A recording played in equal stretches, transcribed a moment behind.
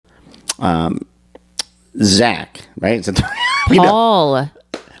Zach, right? Paul.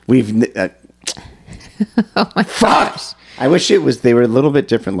 Oh my gosh. I wish they were a little bit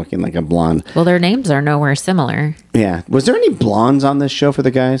different looking, like a blonde. Well, their names are nowhere similar. Yeah. Was there any blondes on this show for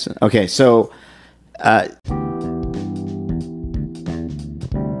the guys? Okay, so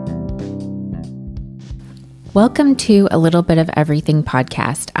welcome to A Little Bit of Everything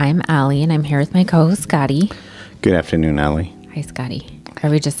podcast. I'm Allie, and I'm here with my co-host, Scotty. Good afternoon, Allie. Hi, Scotty. Are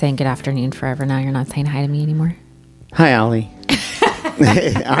we just saying good afternoon forever now? You're not saying hi to me anymore? Hi, Allie.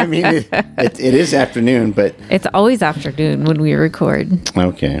 I mean, it is afternoon, but... It's always afternoon when we record.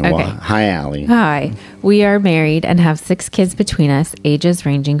 Okay. Well, hi, Allie. Hi. We are married and have 6 kids between us, ages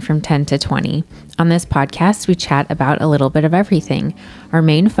ranging from 10 to 20. On this podcast, we chat about a little bit of everything. Our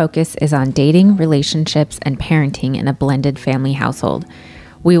main focus is on dating, relationships, and parenting in a blended family household.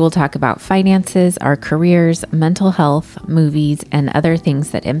 We will talk about finances, our careers, mental health, movies, and other things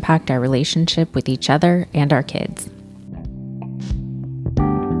that impact our relationship with each other and our kids.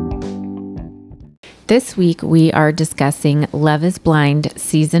 This week, we are discussing Love is Blind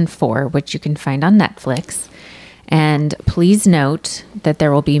Season 4, which you can find on Netflix. And please note that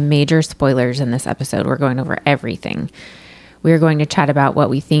there will be major spoilers in this episode. We're going over everything. We are going to chat about what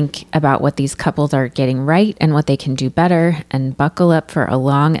we think about what these couples are getting right and what they can do better. And buckle up for a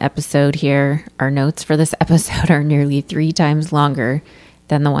long episode here. Our notes for this episode are nearly 3 times longer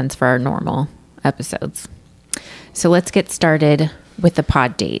than the ones for our normal episodes. So let's get started with the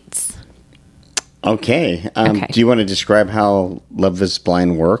pod dates. Okay. Do you want to describe how Love is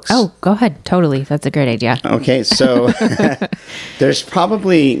Blind works? Oh, go ahead. Totally. That's a great idea. Okay. So there's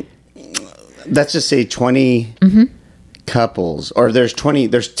probably, let's just say 20 couples, or there's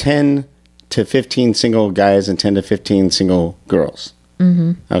 10 to 15 single guys and 10 to 15 single girls.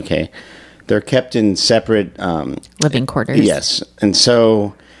 Okay. They're kept in separate living quarters. Yes. And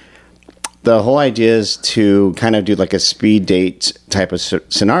so the whole idea is to kind of do like a speed date type of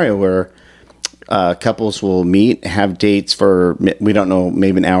scenario where couples will meet, have dates for, we don't know,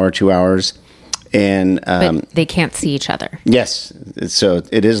 maybe an hour, 2 hours. And but they can't see each other. Yes. So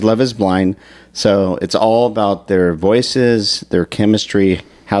it is Love is Blind. So it's all about their voices, their chemistry,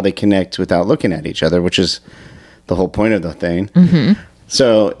 how they connect without looking at each other, which is the whole point of the thing.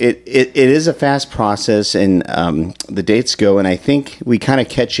 So it is a fast process, and the dates go, and I think we kind of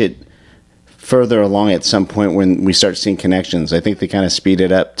catch it further along at some point when we start seeing connections. I think they kind of speed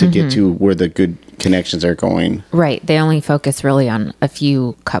it up to get to where the good connections are going. Right. They only focus really on a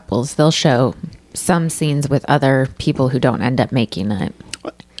few couples. They'll show some scenes with other people who don't end up making it.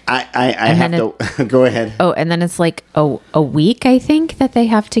 I have to go ahead. Oh, and then it's like a week, I think, that they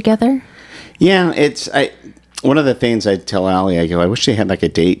have together. Yeah, one of the things I tell Allie, I go, I wish they had like a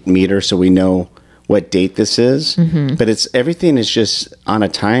date meter so we know what date this is. But everything is just on a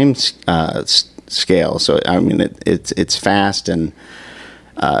time scale. So I mean, it's fast, and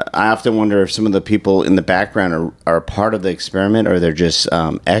I often wonder if some of the people in the background are part of the experiment, or they're just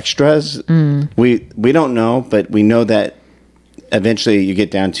extras. We don't know, but we know that eventually you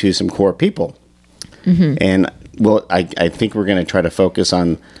get down to some core people. And well, I think we're going to try to focus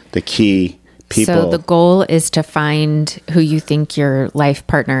on the key people. So the goal is to find who you think your life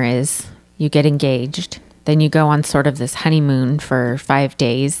partner is. You get engaged. Then you go on sort of this honeymoon for 5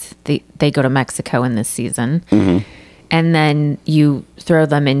 days. They go to Mexico in this season. And then you throw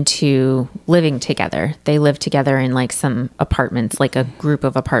them into living together. They live together in like some apartments, like a group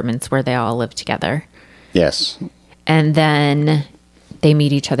of apartments where they all live together. Yes. And then they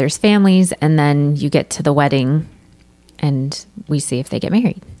meet each other's families, and then you get to the wedding, and we see if they get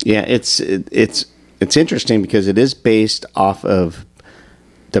married. Yeah, it's interesting because it is based off of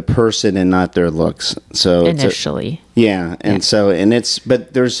the person and not their looks. So initially,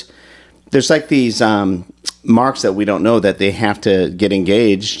 but there's like these marks that we don't know that they have to get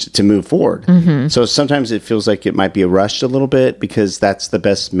engaged to move forward. So sometimes it feels like it might be rushed a little bit because that's the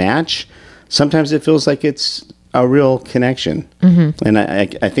best match. Sometimes it feels like it's a real connection. And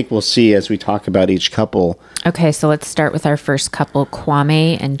I think we'll see as we talk about each couple. Okay, so let's start with our first couple,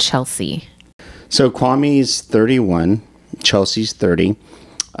 Kwame and Chelsea. So Kwame's 31, Chelsea's 30.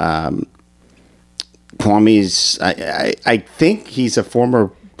 Kwame's, I think he's a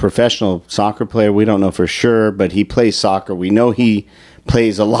former professional soccer player. We don't know for sure, but he plays soccer. We know he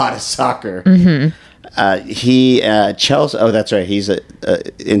plays a lot of soccer. Chelsea, oh, that's right. He's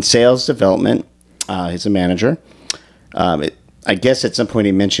in sales development. He's a manager. I guess at some point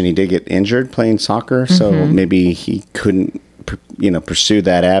he mentioned he did get injured playing soccer, so maybe he couldn't, pursue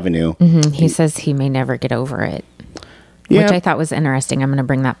that avenue. He says he may never get over it, which I thought was interesting. I'm going to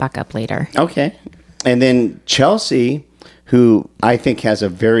bring that back up later. Okay. And then Chelsea, who I think has a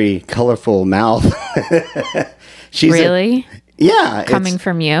very colorful mouth. She's really? Yeah. Coming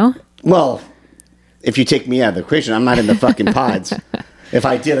from you? Well, if you take me out of the equation, I'm not in the fucking pods. If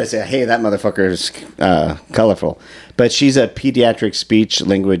I did, I'd say, hey, that motherfucker is colorful. But she's a pediatric speech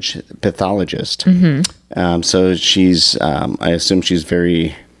language pathologist. So she's, I assume she's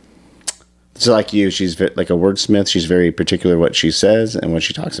very, so like you, she's like a wordsmith. She's very particular what she says and what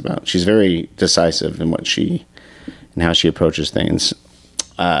she talks about. She's very decisive in what she, and how she approaches things.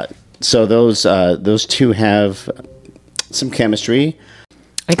 So those two have some chemistry.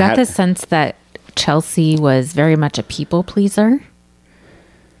 I got the sense that Chelsea was very much a people pleaser.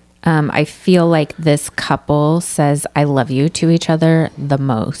 I feel like this couple says I love you to each other the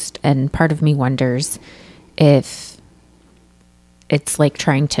most. And part of me wonders if it's like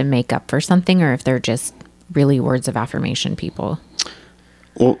trying to make up for something or if they're just really words of affirmation people.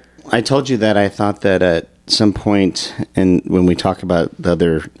 Well, I told you that I thought that at some point, and when we talk about the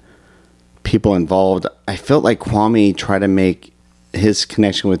other people involved, I felt like Kwame tried to make his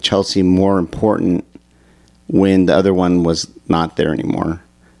connection with Chelsea more important when the other one was not there anymore.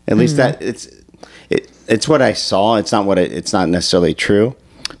 At least that it's what I saw. It's not it's not necessarily true,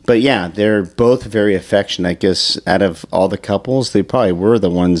 but yeah, they're both very affectionate. I guess out of all the couples, they probably were the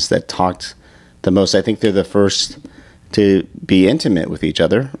ones that talked the most. I think they're the first to be intimate with each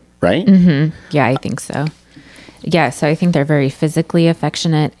other, right? Mm-hmm. Yeah, I think so. Yeah, so I think they're very physically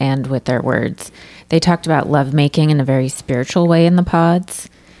affectionate and with their words. They talked about lovemaking in a very spiritual way in the pods.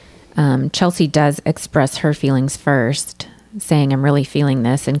 Chelsea does express her feelings first, saying, I'm really feeling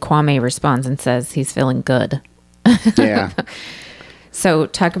this. And Kwame responds and says he's feeling good. Yeah. So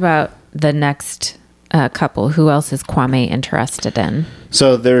talk about the next couple. Who else is Kwame interested in?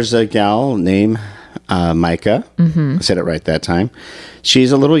 So there's a gal named Micah. I said it right that time.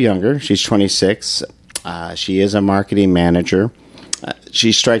 She's a little younger. She's 26. She is a marketing manager.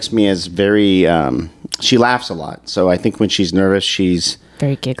 She strikes me as very, she laughs a lot. So I think when she's nervous, she's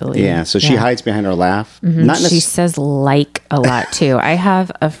very giggly. Yeah. So she hides behind her laugh. She says like a lot too. I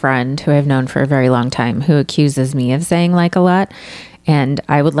have a friend who I've known for a very long time who accuses me of saying like a lot. And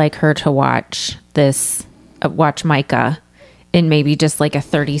I would like her to watch Micah in maybe just like a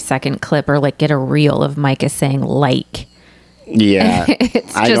 30-second clip or like get a reel of Micah saying like. Yeah.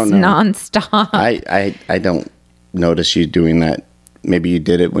 It's just nonstop. I don't notice you doing that. Maybe you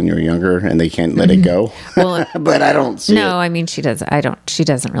did it when you were younger and they can't let it go. Well, but I don't see it. No, I mean, she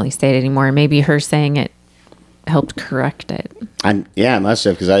doesn't really say it anymore. Maybe her saying it helped correct it. I must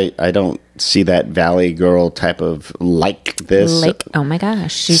have, because I don't see that Valley girl type of like this. Like, oh my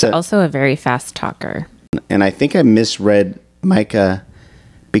gosh. She's also a very fast talker. And I think I misread Micah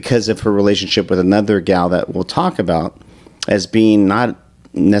because of her relationship with another gal that we'll talk about as being not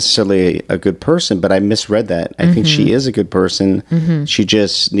necessarily a good person, but I misread that. I think she is a good person. She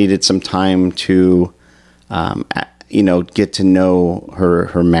just needed some time to, get to know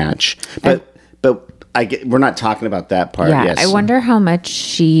her match. But we're not talking about that part. Yeah, yes. I wonder how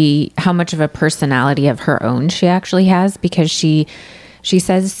much of a personality of her own she actually has, because she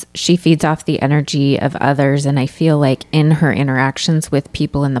says she feeds off the energy of others, and I feel like in her interactions with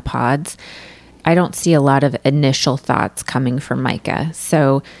people in the pods, I don't see a lot of initial thoughts coming from Micah.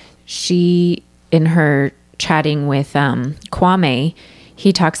 So she, in her chatting with Kwame,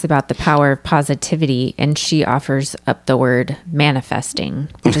 he talks about the power of positivity, and she offers up the word manifesting,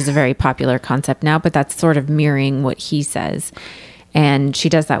 which is a very popular concept now, but that's sort of mirroring what he says. And she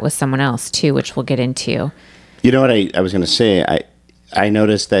does that with someone else too, which we'll get into. You know what I was going to say? I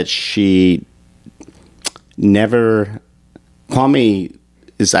noticed that she never... Kwame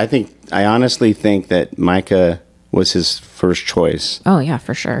is, I honestly think that Micah was his first choice. Oh, yeah,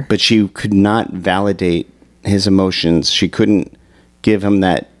 for sure. But she could not validate his emotions. She couldn't give him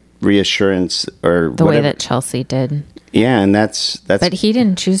that reassurance or the way that Chelsea did. Yeah, and that's. But he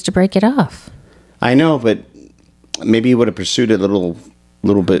didn't choose to break it off. I know, but maybe he would have pursued it a little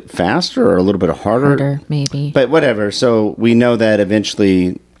bit faster or a little bit harder. Maybe. But whatever. So we know that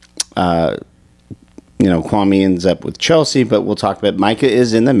eventually, Kwame ends up with Chelsea, but we'll talk about Micah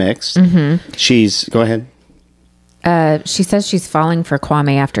is in the mix. Go ahead. She says she's falling for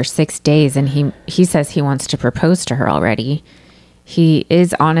Kwame after 6 days, and he says he wants to propose to her already. He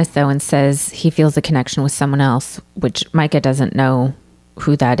is honest, though, and says he feels a connection with someone else, which Micah doesn't know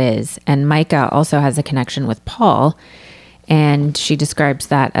who that is. And Micah also has a connection with Paul, and she describes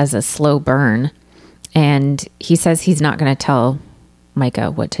that as a slow burn. And he says he's not going to tell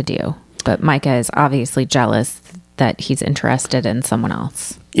Micah what to do. But Micah is obviously jealous that he's interested in someone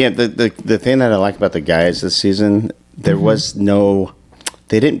else. Yeah, the thing that I like about the guys this season, there was no...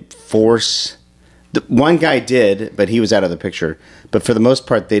 They didn't force one guy did, but he was out of the picture. But for the most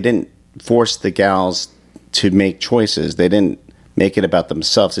part, they didn't force the gals to make choices. They didn't make it about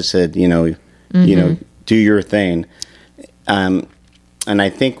themselves. They said, do your thing. And I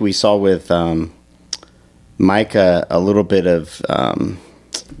think we saw with Micah a little bit of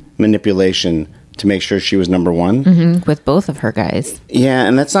manipulation to make sure she was number one. With both of her guys. Yeah,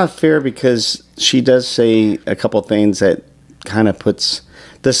 and that's not fair because she does say a couple things that kind of puts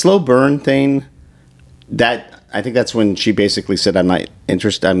the slow burn thing. That I think that's when she basically said, "I'm not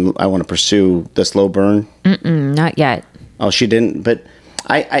interested. I want to pursue the slow burn." Not yet. Oh, she didn't. But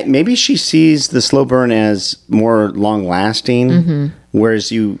I maybe she sees the slow burn as more long lasting,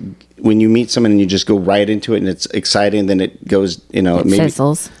 whereas when you meet someone and you just go right into it and it's exciting, then it goes, it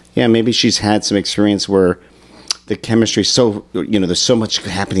fizzles. Yeah, maybe she's had some experience where the chemistry there's so much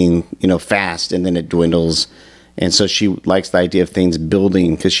happening, fast, and then it dwindles. And so she likes the idea of things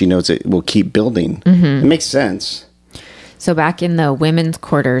building because she knows it will keep building. It makes sense. So back in the women's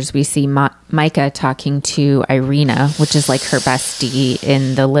quarters, we see Micah talking to Irina, which is like her bestie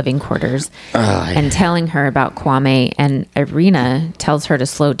in the living quarters, and telling her about Kwame. And Irina tells her to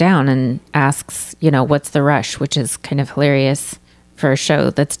slow down and asks, what's the rush, which is kind of hilarious for a show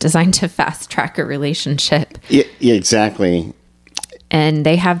that's designed to fast track a relationship. Yeah, exactly. And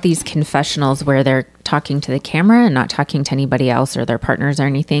they have these confessionals where they're talking to the camera and not talking to anybody else or their partners or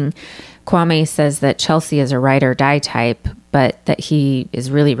anything. Kwame says that Chelsea is a ride or die type, but that he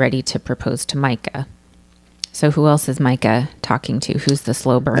is really ready to propose to Micah. So who else is Micah talking to? Who's the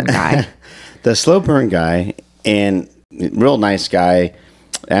slow burn guy? The slow burn guy, and real nice guy,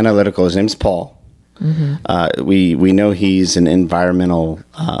 analytical. His name's Paul. We know he's an environmental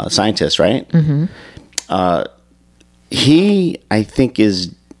scientist, right? He, I think,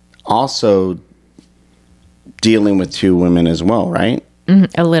 is also dealing with two women as well, right?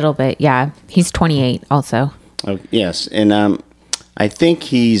 A little bit, yeah. He's 28 also. Oh, yes. And I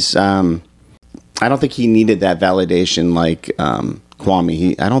think I don't think he needed that validation like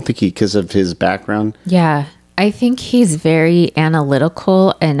Kwame. I don't think because of his background. Yeah. I think he's very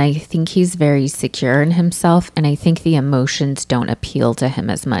analytical, and I think he's very secure in himself, and I think the emotions don't appeal to him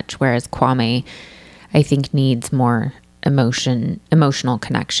as much, whereas Kwame, I think, needs more emotional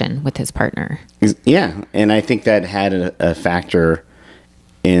connection with his partner. Yeah, and I think that had a factor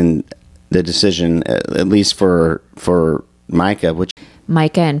in the decision, at least for Micah.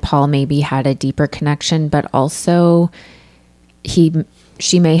 Micah and Paul maybe had a deeper connection, but also she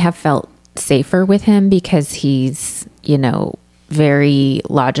may have felt safer with him because he's, very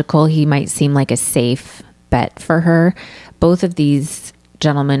logical. He might seem like a safe bet for her. Both of these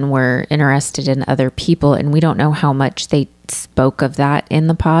gentlemen were interested in other people, and we don't know how much they spoke of that in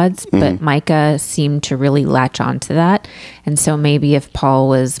the pods, but Micah seemed to really latch onto that. And so maybe if Paul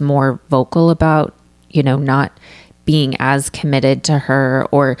was more vocal about, not being as committed to her,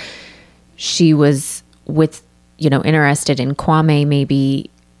 or she was interested in Kwame, maybe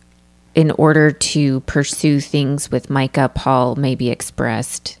in order to pursue things with Micah, Paul maybe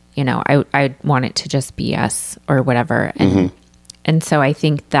expressed, I want it to just be us or whatever. And so I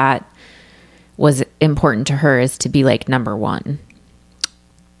think that was important to her, is to be like number one.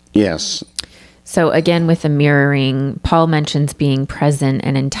 Yes. So again, with the mirroring, Paul mentions being present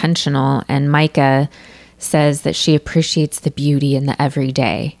and intentional, and Micah says that she appreciates the beauty in the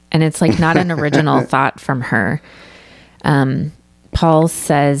everyday. And it's like not an original thought from her. Paul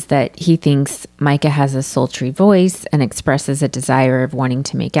says that he thinks Micah has a sultry voice and expresses a desire of wanting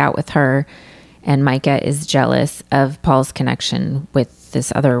to make out with her. And Micah is jealous of Paul's connection with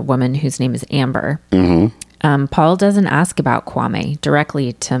this other woman whose name is Amber. Paul doesn't ask about Kwame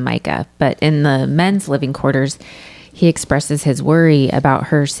directly to Micah, but in the men's living quarters, he expresses his worry about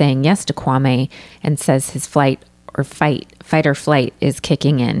her saying yes to Kwame and says his fight or flight is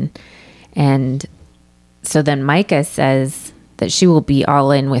kicking in. And so then Micah says that she will be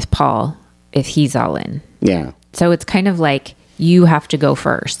all in with Paul if he's all in. Yeah. So it's kind of like, you have to go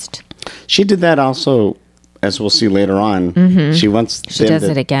first. She did that also, as we'll see later on. She does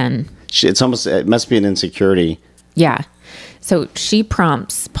it again. It must be an insecurity. Yeah. So she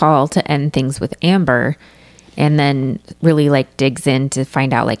prompts Paul to end things with Amber, and then really digs in to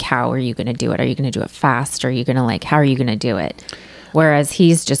find out how are you going to do it? Are you going to do it fast? Or are you going to how are you going to do it? Whereas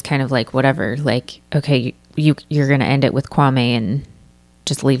he's just kind of whatever, okay, you're going to end it with Kwame, and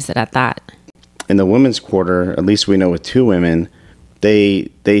just leaves it at that. In the women's quarter, at least we know with two women, they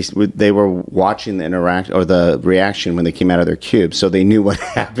were watching the interaction or the reaction when they came out of their cube, so they knew what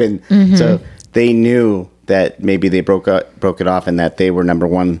happened. So they knew that maybe they broke it off and that they were number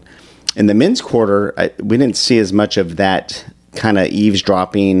one. In the men's quarter, we didn't see as much of that kind of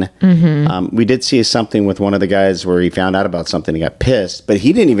eavesdropping. We did see something with one of the guys where he found out about something and got pissed, but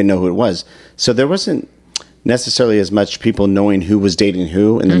he didn't even know who it was. So there wasn't necessarily as much people knowing who was dating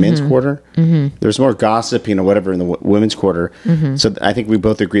who in the men's quarter. There's more gossiping or whatever in the women's quarter. So I think we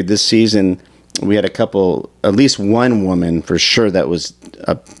both agreed this season we had at least one woman for sure that was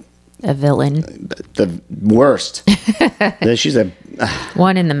a villain, the worst. She's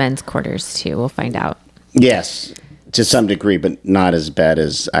one in the men's quarters too. We'll find out. Yes, to some degree, but not as bad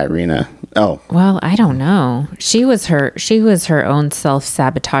as Irina. Oh, well, I don't know. She was her own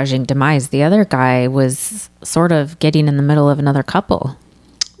self-sabotaging demise. The other guy was sort of getting in the middle of another couple.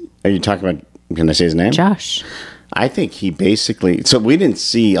 Are you talking about? Can I say his name? Josh. I think he basically. So we didn't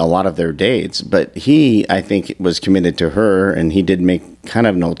see a lot of their dates, but he, I think, was committed to her, and he did make kind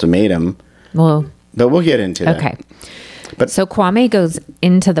of an ultimatum. Well, but we'll get into that. Okay. But so Kwame goes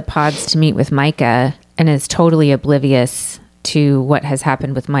into the pods to meet with Micah and is totally oblivious to what has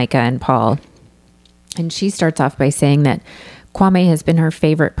happened with Micah and Paul. And she starts off by saying that Kwame has been her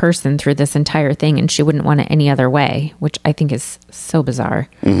favorite person through this entire thing and she wouldn't want it any other way, which I think is so bizarre.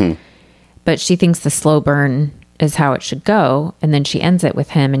 But she thinks the slow burn is how it should go. And then she ends it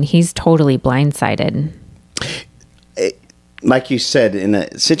with him and he's totally blindsided. Like you said, in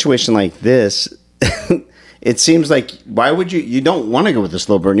a situation like this, it seems like, why would you don't want to go with the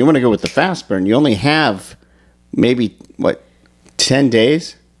slow burn. You want to go with the fast burn. You only have maybe, 10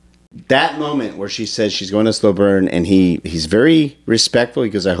 days? That moment where she says she's going to slow burn and he's very respectful. He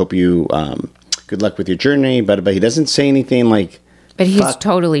goes, I hope you, good luck with your journey. But he doesn't say anything like. But he's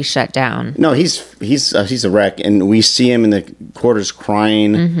totally shut down. No, he's a wreck. And we see him in the quarters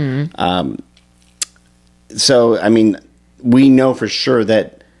crying. So, I mean, we know for sure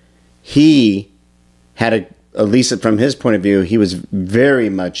that he had at least from his point of view, he was very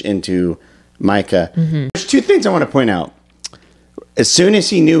much into Micah. There's two things I want to point out. As soon as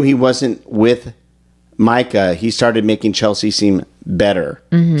he knew he wasn't with Micah, he started making Chelsea seem better.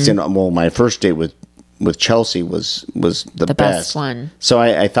 Saying, well, my first date with Chelsea was the best one. So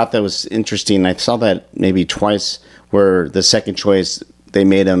I thought that was interesting. I saw that maybe twice where the second choice, they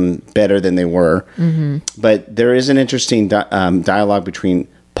made him better than they were. But there is an interesting dialogue between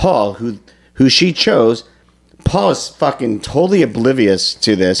Paul, who she chose. Paul is fucking totally oblivious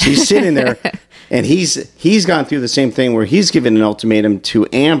to this. He's sitting there and he's gone through the same thing where he's given an ultimatum to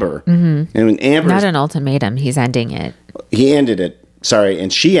Amber. And when Amber, not an ultimatum, he's ending it. He ended it. Sorry.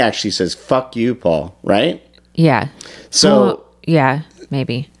 And she actually says, fuck you, Paul. Right? Yeah. So yeah,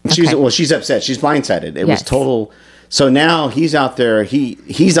 maybe. She's upset. She's blindsided. It was total. So now he's out there.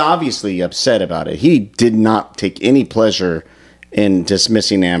 He's obviously upset about it. He did not take any pleasure in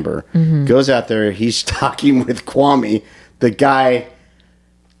dismissing Amber. Goes out there. He's talking with Kwame, the guy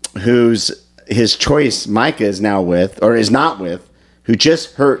who's his choice Micah is now with, or is not with, who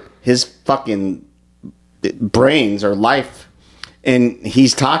just hurt his fucking brains or life. And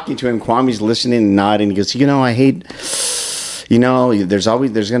he's talking to him. Kwame's listening and nodding. He goes, I hate, there's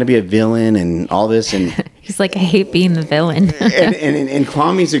going to be a villain and all this. And he's like, I hate being the villain. and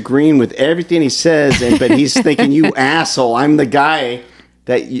Kwame's agreeing with everything he says. But he's thinking, you asshole, I'm the guy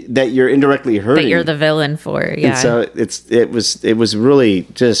that you're indirectly hurting. That you're the villain for. Yeah. And so it was really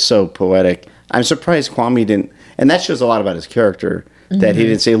just so poetic. I'm surprised Kwame didn't, and that shows a lot about his character, that he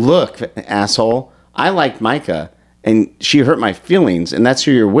didn't say, look, asshole, I liked Micah. And she hurt my feelings, and that's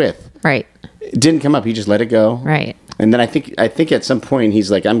who you're with. Right. It didn't come up. He just let it go. Right. And then I think at some point he's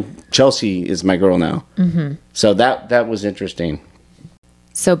like, Chelsea is my girl now. So that was interesting.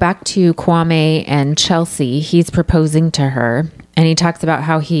 So back to Kwame and Chelsea. He's proposing to her, and he talks about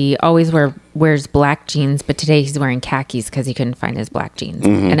how he always wears black jeans, but today he's wearing khakis because he couldn't find his black jeans.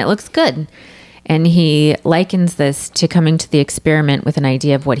 And it looks good. And he likens this to coming to the experiment with an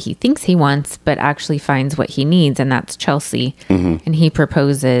idea of what he thinks he wants, but actually finds what he needs, and that's Chelsea. And he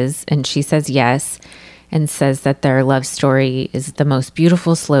proposes, and she says yes, and says that their love story is the most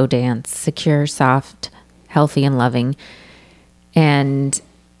beautiful slow dance, secure, soft, healthy, and loving. And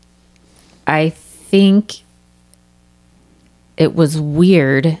I think it was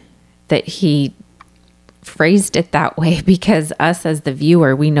weird that he phrased it that way, because us as the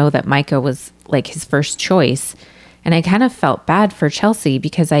viewer, we know that Micah was like his first choice. And I kind of felt bad for Chelsea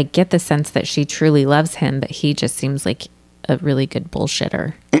because I get the sense that she truly loves him, but he just seems like a really good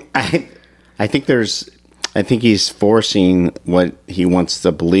bullshitter. I think he's forcing what he wants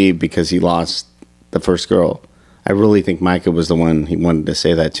to believe because he lost the first girl. I really think Micah was the one he wanted to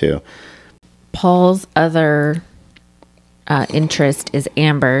say that to. Paul's other interest is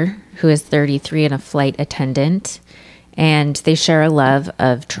Amber, who is 33 and a flight attendant, and they share a love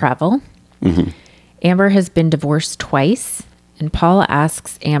of travel. Amber has been divorced twice, And Paul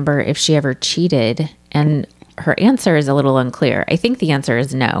asks Amber if she ever cheated, and her answer is a little unclear. I think the answer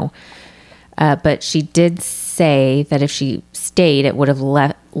is no. But she did say that if she stayed, it would have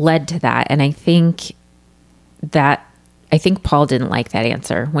led to that. And I think Paul didn't like that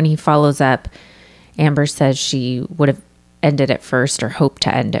answer. When he follows up, Amber says she would have ended it first or hoped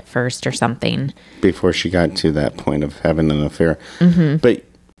to end it first or something. Before she got to that point of having an affair. But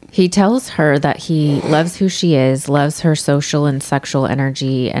he tells her that he loves who she is, loves her social and sexual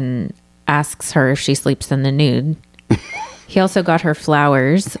energy, and asks her if she sleeps in the nude. He also got her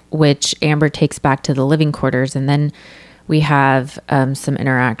flowers, which Amber takes back to the living quarters. And then we have some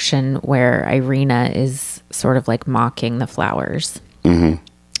interaction where Irina is sort of like mocking the flowers.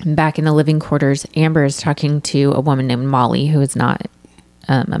 Back in the living quarters, Amber is talking to a woman named Molly, who is not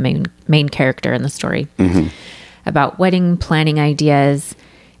a main character in the story, about wedding planning ideas.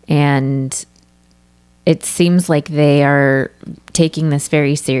 And it seems like they are taking this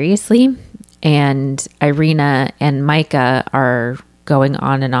very seriously. And Irina and Micah are going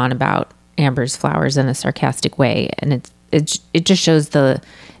on and on about Amber's flowers in a sarcastic way. And it just shows the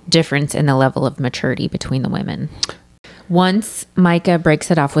difference in the level of maturity between the women. Once Micah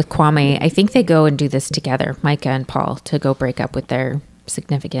breaks it off with Kwame, I think they go and do this together, Micah and Paul, to go break up with their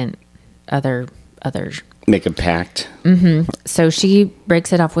significant others. make a pact. So she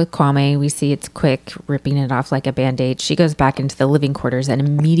breaks it off with Kwame. We see it's quick, ripping it off like a Band-Aid. She goes back into the living quarters and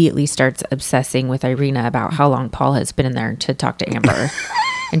immediately starts obsessing with Irina about how long Paul has been in there to talk to Amber.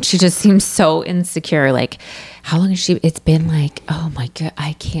 And she just seems so insecure. Like, how long is she? It's been like, oh my God,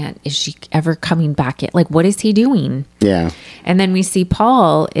 I can't. Is she ever coming back? Like, what is he doing? Yeah. And then we see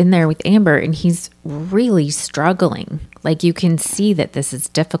Paul in there with Amber, and he's really struggling. Like, you can see that this is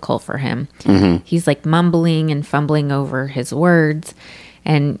difficult for him. He's like mumbling and fumbling over his words.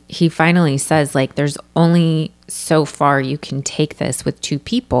 And he finally says, like, there's only so far you can take this with two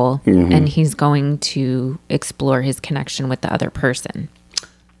people. And he's going to explore his connection with the other person.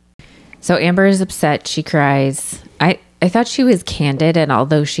 So Amber is upset. She cries. I thought she was candid. And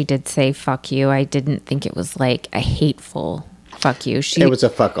although she did say, fuck you, I didn't think it was like a hateful fuck you. It was a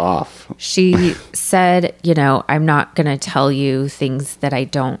fuck off. She said, you know, I'm not going to tell you things that I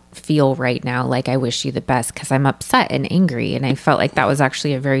don't feel right now. Like, I wish you the best because I'm upset and angry. And I felt like that was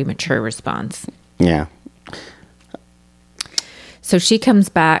actually a very mature response. Yeah. So she comes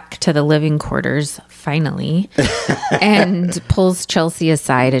back to the living quarters finally and pulls Chelsea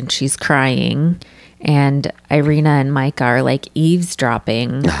aside, and she's crying. And Irina and Micah are like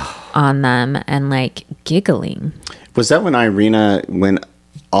eavesdropping on them and like giggling. Was that when Irina went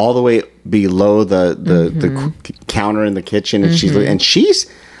all the way below the counter in the kitchen, and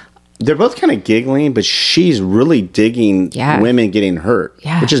they're both kind of giggling, but she's really digging women getting hurt,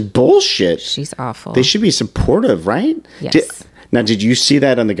 which is bullshit. She's awful. They should be supportive, right? Yes. Now, did you see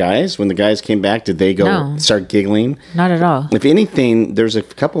that on the guys? When the guys came back, did they go start giggling? Not at all. If anything, there's a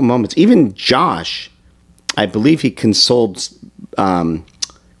couple moments. Even Josh, I believe he consoled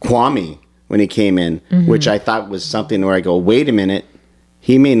Kwame when he came in, which I thought was something where I go, wait a minute,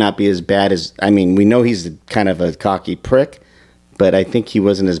 he may not be as bad as, I mean, we know he's kind of a cocky prick, but I think he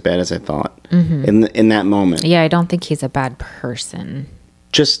wasn't as bad as I thought in that moment. Yeah, I don't think he's a bad person.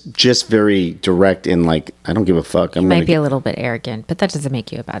 Just very direct in like, I don't give a fuck. He might be a little bit arrogant, but that doesn't make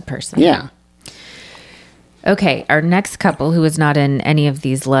you a bad person. Yeah. Okay, our next couple, who is not in any of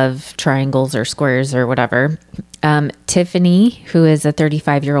these love triangles or squares or whatever, Tiffany, who is a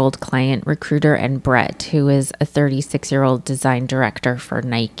 35-year-old client recruiter, and Brett, who is a 36-year-old design director for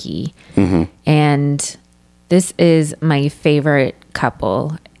Nike. And this is my favorite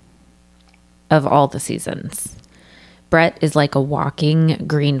couple of all the seasons. Brett is like a walking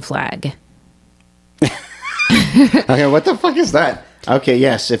green flag. Okay, what the fuck is that? Okay,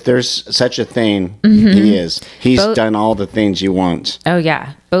 yes, if there's such a thing, he is. He's done all the things you want. Oh,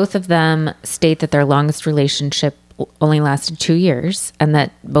 yeah. Both of them state that their longest relationship only lasted 2 years, and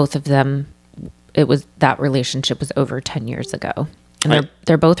that both of them, that relationship was over 10 years ago. And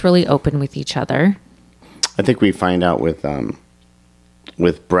they're both really open with each other. I think we find out with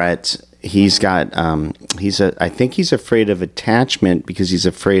Brett, he's got I think he's afraid of attachment because he's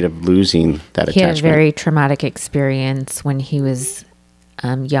afraid of losing that attachment. He had a very traumatic experience when he was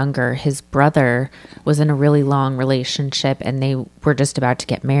younger. His brother was in a really long relationship, and they were just about to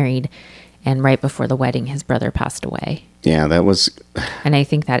get married, and right before the wedding his brother passed away. Yeah, that was, and I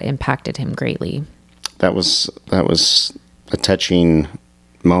think that impacted him greatly. That was a touching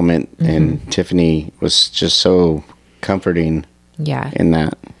moment, and Tiffany was just so comforting in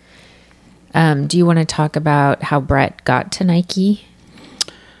that. Do you want to talk about how Brett got to Nike?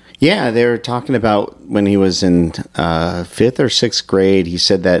 Yeah, they were talking about when he was in 5th or 6th grade. He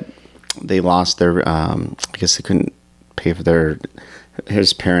said that they lost their, I guess they couldn't pay for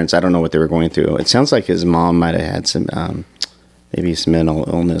his parents. I don't know what they were going through. It sounds like his mom might have had some, maybe some mental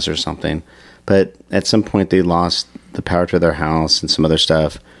illness or something. But at some point they lost the power to their house and some other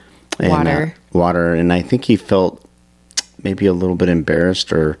stuff. And, water. And I think he felt maybe a little bit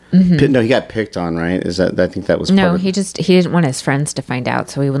embarrassed or no, he got picked on, right? I think that was he didn't want his friends to find out,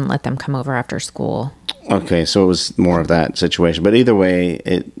 so he wouldn't let them come over after school. Okay, so it was more of that situation. But either way,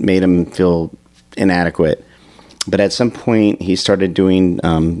 it made him feel inadequate. But at some point, he started doing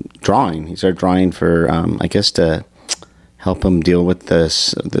drawing. He started drawing for, I guess, to help him deal with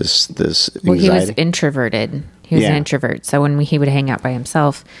this anxiety. Well, he was introverted. He was an introvert. So when he would hang out by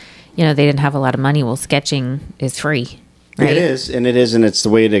himself, they didn't have a lot of money. Well, sketching is free. Right? It is, and it's the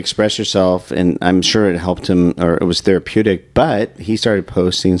way to express yourself, and I'm sure it helped him, or it was therapeutic, but he started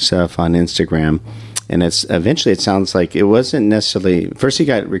posting stuff on Instagram, and eventually it sounds like it wasn't necessarily, first he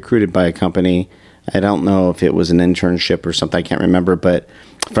got recruited by a company. I don't know if it was an internship or something, I can't remember, but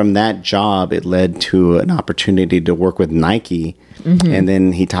from that job, it led to an opportunity to work with Nike, and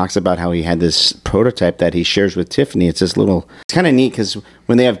then he talks about how he had this prototype that he shares with Tiffany. It's kind of neat, because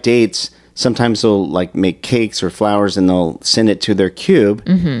when they have dates, sometimes they'll like make cakes or flowers and they'll send it to their cube.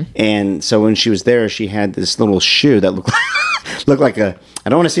 And so when she was there, she had this little shoe that looked like I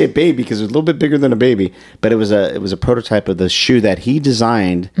don't want to say a baby because it was a little bit bigger than a baby, but it was a prototype of the shoe that he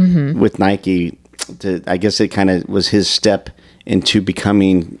designed with Nike. I guess it kind of was his step into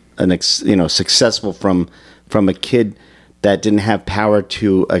becoming successful from a kid that didn't have power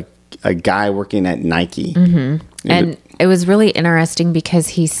to a guy working at Nike. And it was really interesting because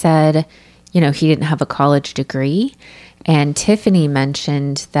he said, he didn't have a college degree. And Tiffany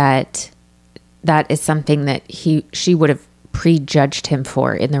mentioned that is something that she would have prejudged him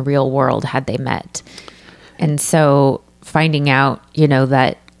for in the real world had they met. And so finding out,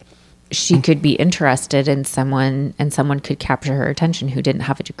 that she could be interested in someone and someone could capture her attention who didn't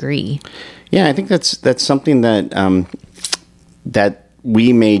have a degree. Yeah, I think that's something that that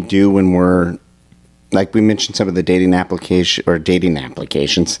we may do when we're, like we mentioned, some of the dating apps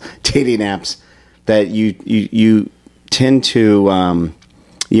that you tend to,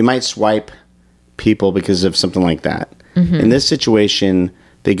 you might swipe people because of something like that. In this situation,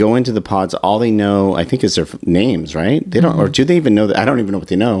 they go into the pods, all they know, I think, is their names, right? They don't, or do they even know that? I don't even know what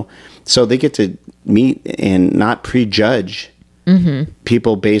they know. So they get to meet and not prejudge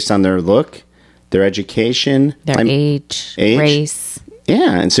people based on their look, their education, their age, race.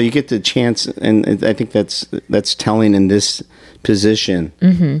 Yeah, and so you get the chance, and I think that's telling in this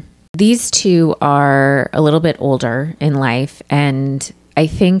position. These two are a little bit older in life, and I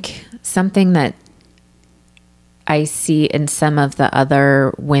think something that I see in some of the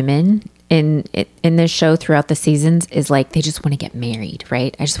other women in this show throughout the seasons is like they just want to get married,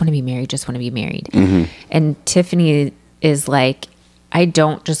 right? I just want to be married, And Tiffany is like, I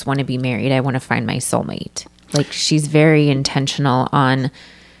don't just want to be married. I want to find my soulmate. Like, she's very intentional on,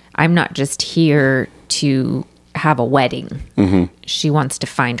 I'm not just here to have a wedding. She wants to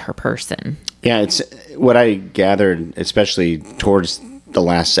find her person. Yeah, it's what I gathered, especially towards the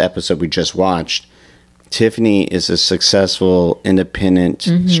last episode we just watched. Tiffany is a successful, independent,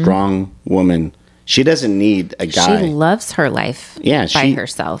 strong woman. She doesn't need a guy. She loves her life by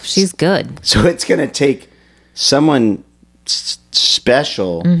herself. She's good. So it's going to take someone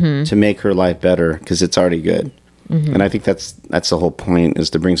special to make her life better because it's already good. And I think that's the whole point, is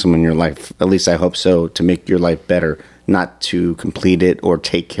to bring someone in your life, at least I hope so, to make your life better, not to complete it or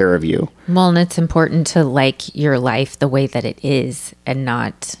take care of you. Well, and it's important to like your life the way that it is and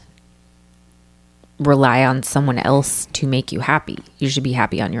not rely on someone else to make you happy. You should be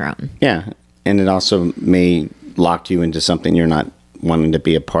happy on your own. Yeah. And it also may lock you into something you're not wanting to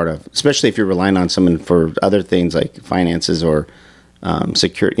be a part of, especially if you're relying on someone for other things like finances or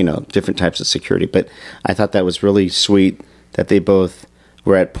security, different types of security. But I thought that was really sweet that they both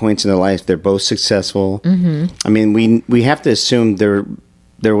were at points in their life. They're both successful. I mean, we have to assume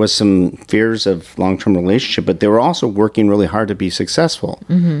there was some fears of long-term relationship, but they were also working really hard to be successful.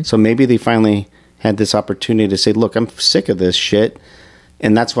 So maybe they finally had this opportunity to say, look, I'm sick of this shit.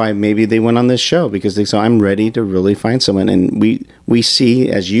 And that's why maybe they went on this show, because they said, I'm ready to really find someone. And we see,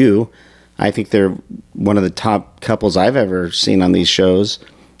 as I think they're one of the top couples I've ever seen on these shows.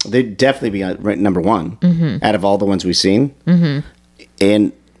 They'd definitely be right number one out of all the ones we've seen.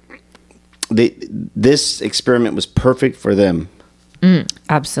 And this experiment was perfect for them.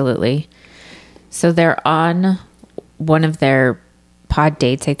 Absolutely. So they're on one of their pod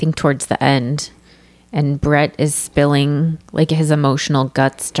dates, I think towards the end. And Brett is spilling like his emotional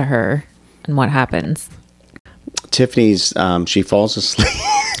guts to her. And what happens? Tiffany's, she falls asleep.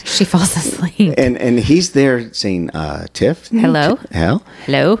 She falls asleep. And he's there saying, Tiff? Hello?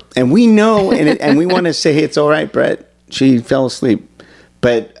 Hello? And we know, and we want to say, hey, it's all right, Brett. She fell asleep.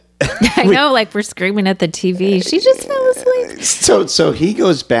 But... I know, like we're screaming at the TV. She just fell asleep. So he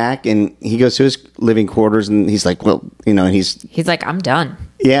goes back and he goes to his living quarters and he's like, well, and he's like, I'm done.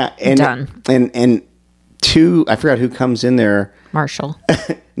 Yeah. And done. And two, I forgot who comes in there. Marshall.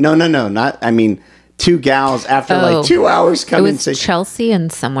 No, not, I mean, two gals after like 2 hours come in and say, Chelsea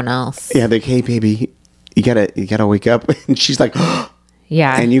and someone else. Yeah. Like, hey baby, you gotta wake up. And she's like,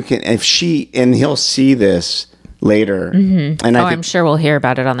 yeah. And he'll see this later, and I'm sure we'll hear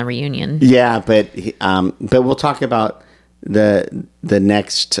about it on the reunion. Yeah, but we'll talk about the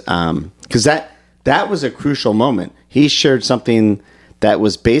next because that was a crucial moment. He shared something that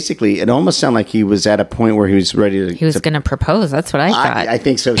was basically, it almost sounded like he was at a point where he was ready to. He was going to propose. That's what I thought. I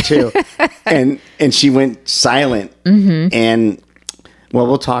think so too. and she went silent, and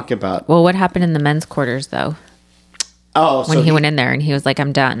we'll talk about. Well, what happened in the men's quarters though? Oh, when he went in there and he was like,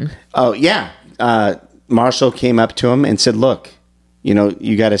 "I'm done." Oh yeah. Marshall came up to him and said, look,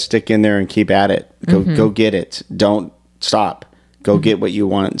 you got to stick in there and keep at it. Go get it. Don't stop. Go get what you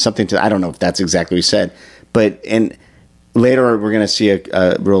want. I don't know if that's exactly what he said, and later we're going to see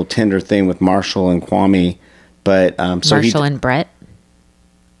a real tender thing with Marshall and Kwame, but, Marshall and Brett.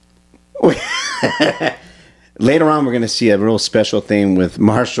 Later on, we're going to see a real special thing with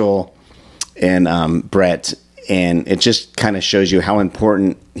Marshall and, Brett. And it just kind of shows you how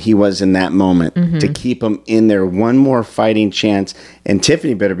important he was in that moment to keep him in there. One more fighting chance. And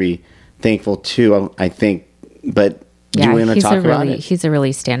Tiffany better be thankful too, I think. But do you want to talk about it? He's a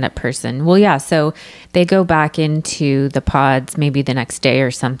really stand-up person. Well, yeah. So they go back into the pods maybe the next day or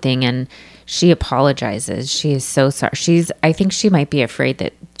something. And she apologizes. She is so sorry. I think she might be afraid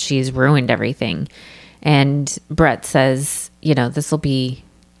that she's ruined everything. And Brett says, this will be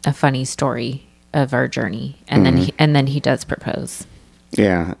a funny story of our journey, and then he does propose.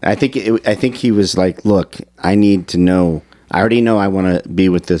 Yeah, I think he was like, look, I need to know. I already know I want to be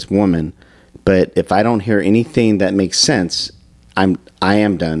with this woman, but if I don't hear anything that makes sense, I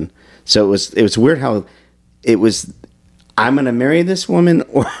am done. So it was weird how it was. I'm going to marry this woman,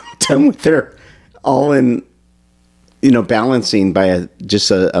 or I'm done with her. All in, balancing by just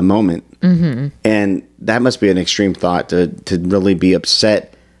a moment, and that must be an extreme thought to really be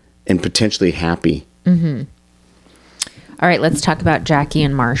upset and potentially happy. All right, let's talk about Jackie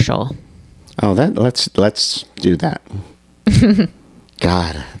and Marshall. Oh, let's do that.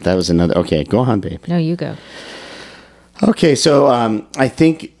 God, that was another. Okay, go on, babe. No, you go. Okay, so I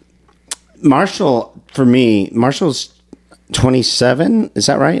think Marshall's 27. Is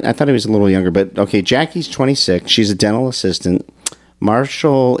that right? I thought he was a little younger, but okay. Jackie's 26. She's a dental assistant.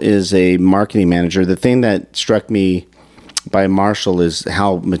 Marshall is a marketing manager. The thing that struck me by Marshall is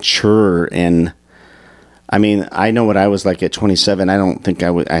how mature, and I mean, I know what I was like at 27. I don't think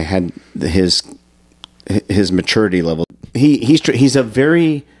I had his maturity level. He's a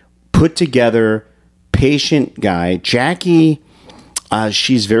very put together, patient guy. Jackie,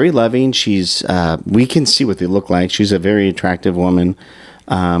 she's very loving. We can see what they look like. She's a very attractive woman.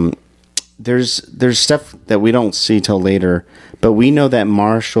 There's stuff that we don't see till later, but we know that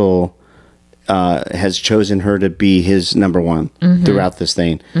Marshall has chosen her to be his number one throughout this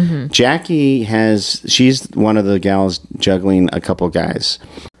thing. Jackie she's one of the gals juggling a couple guys.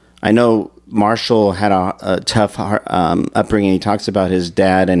 I know Marshall had a tough upbringing. He talks about his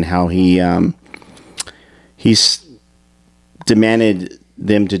dad and how he's demanded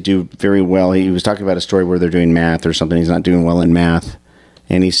them to do very well. He was talking about a story where they're doing math or something. He's not doing well in math.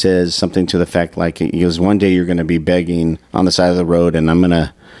 And he says something to the effect like, he goes, one day you're going to be begging on the side of the road and I'm going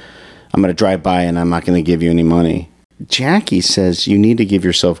to drive by and I'm not going to give you any money. Jackie says you need to give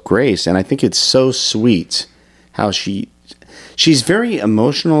yourself grace. And I think it's so sweet how she's very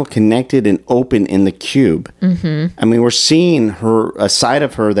emotional, connected, and open in the cube. I mean, we're seeing a side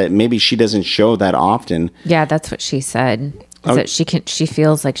of her that maybe she doesn't show that often. Yeah, that's what she said. That she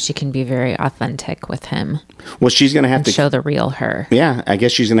feels like she can be very authentic with him. Well, she's going to have to show the real her. Yeah, I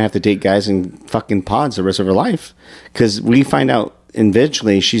guess she's going to have to date guys in fucking pods the rest of her life. Because we find out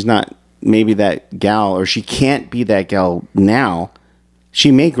eventually she's not maybe that gal, or she can't be that gal now. She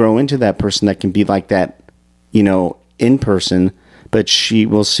may grow into that person that can be like that, in person, but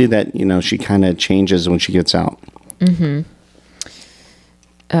we'll see that, she kind of changes when she gets out.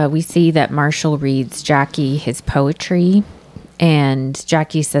 We see that Marshall reads Jackie his poetry, and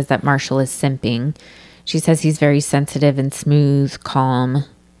Jackie says that Marshall is simping. She says he's very sensitive and smooth, calm,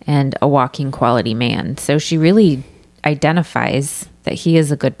 and a walking quality man. So she really identifies that he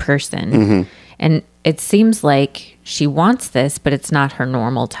is a good person. And it seems like she wants this, but it's not her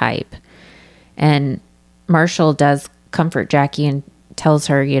normal type. And Marshall does comfort Jackie and tells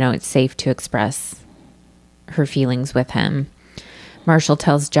her, it's safe to express her feelings with him. Marshall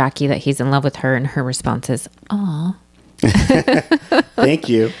tells Jackie that he's in love with her, and her response is, "Aw." Thank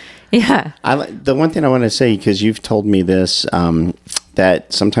you. Yeah. The one thing I want to say, because you've told me this,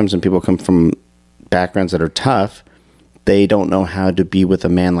 that sometimes when people come from backgrounds that are tough, they don't know how to be with a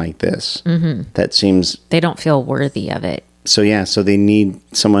man like this. That seems... They don't feel worthy of it. So they need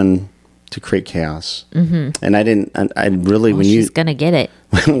someone to create chaos. And I really, when she's going to get it.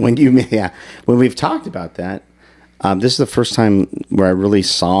 When we've talked about that, this is the first time where I really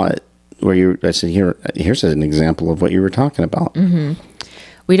saw it, where I said, here's an example of what you were talking about.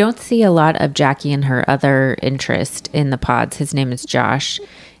 We don't see a lot of Jackie and her other interest in the pods. His name is Josh,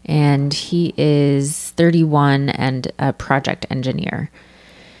 and he is 31 and a project engineer.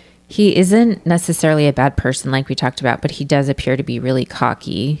 He isn't necessarily a bad person like we talked about, but he does appear to be really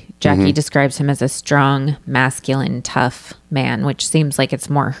cocky. Jackie describes him as a strong, masculine, tough man, which seems like it's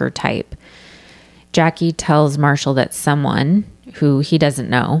more her type. Jackie tells Marshall that someone, who he doesn't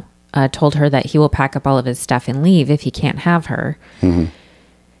know, told her that he will pack up all of his stuff and leave if he can't have her.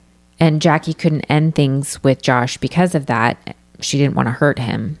 And Jackie couldn't end things with Josh because of that. She didn't want to hurt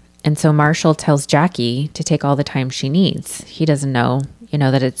him. And so Marshall tells Jackie to take all the time she needs. He doesn't know,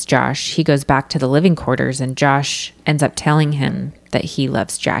 that it's Josh. He goes back to the living quarters, and Josh ends up telling him that he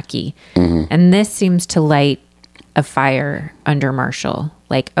loves Jackie. And this seems to light a fire under Marshall.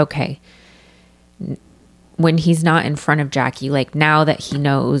 Like, okay, when he's not in front of Jackie, like now that he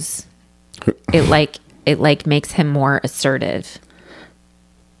knows, it makes him more assertive.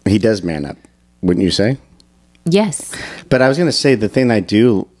 He does man up, wouldn't you say? Yes. But I was going to say, the thing I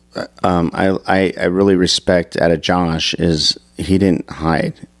do, I really respect out of Josh is he didn't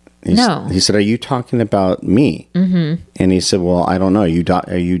hide. No. He said, "Are you talking about me?" And he said, "Well, I don't know. Are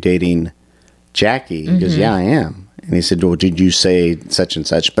you dating Jackie?" He goes, "Yeah, I am." And he said, "Well, did you say such and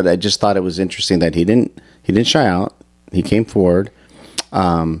such?" But I just thought it was interesting that he didn't shy out. He came forward.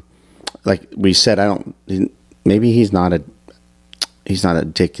 Like we said, maybe he's not a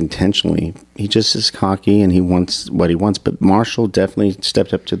dick intentionally. He just is cocky and he wants what he wants. But Marshall definitely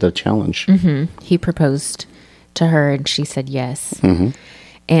stepped up to the challenge. He proposed to her and she said yes.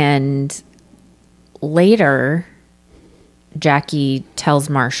 And later, Jackie tells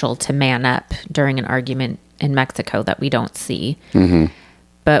Marshall to man up during an argument in Mexico that we don't see.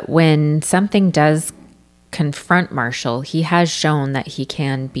 But when something does confront Marshall, he has shown that he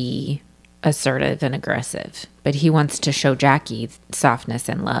can be assertive and aggressive, but he wants to show Jackie softness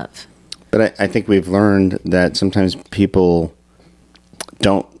and love. But I think we've learned that sometimes people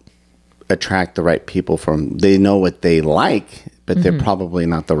don't attract the right people they know what they like, but they're probably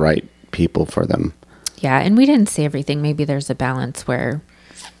not the right people for them. Yeah, and we didn't see everything. Maybe there's a balance where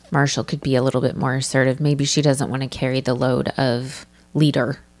Marshall could be a little bit more assertive. Maybe she doesn't want to carry the load of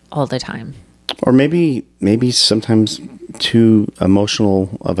leader all the time. Or maybe sometimes too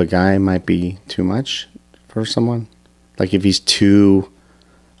emotional of a guy might be too much for someone. Like if he's too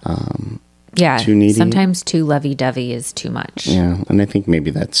needy. Sometimes too lovey-dovey is too much. Yeah, and I think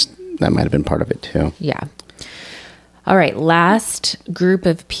maybe that might have been part of it too. Yeah. All right, last group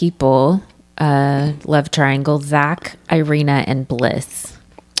of people, love triangle, Zach, Irina, and Bliss.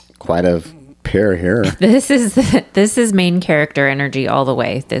 Quite a pair here. This is main character energy all the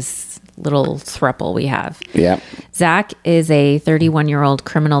way. This little throuple we have. Yeah. Zach is a 31-year-old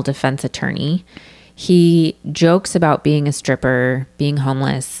criminal defense attorney. He jokes about being a stripper, being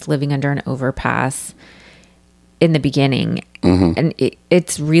homeless, living under an overpass in the beginning. And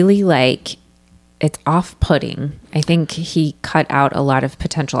it's really it's off-putting. I think he cut out a lot of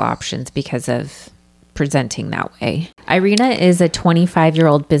potential options because of presenting that way. Irina is a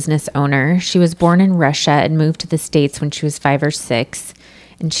 25-year-old business owner. She was born in Russia and moved to the States when she was 5 or 6.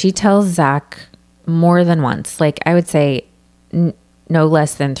 And she tells Zach more than once, I would say no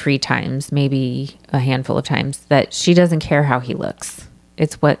less than 3 times, maybe a handful of times, that she doesn't care how he looks.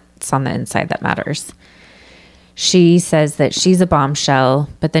 It's what's on the inside that matters. She says that she's a bombshell,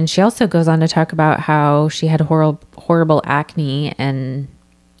 but then she also goes on to talk about how she had horrible acne and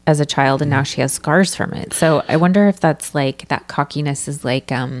as a child, and now she has scars from it. So I wonder if that's that cockiness is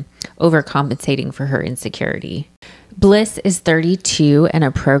overcompensating for her insecurity. Bliss is 32 and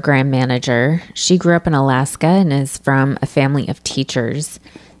a program manager. She grew up in Alaska and is from a family of teachers.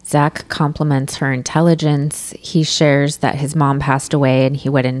 Zach compliments her intelligence. He shares that his mom passed away and he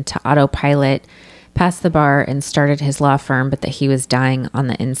went into autopilot, past the bar and started his law firm, but that he was dying on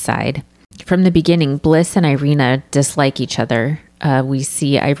the inside. From the beginning, Bliss and Irina dislike each other. We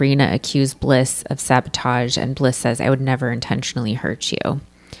see Irina accuse Bliss of sabotage, and Bliss says, "I would never intentionally hurt you."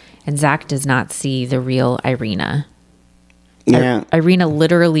 And Zach does not see the real Irina. Yeah. Irina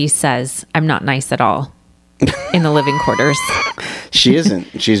literally says, "I'm not nice at all," in the living quarters. She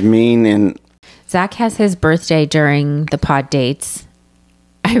isn't. She's mean. And Zach has his birthday during the pod dates.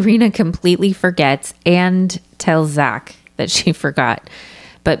 Irina completely forgets and tells Zach that she forgot.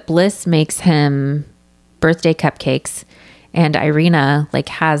 But Bliss makes him birthday cupcakes, and Irina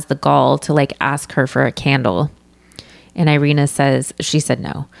has the gall to ask her for a candle. And Irina says, she said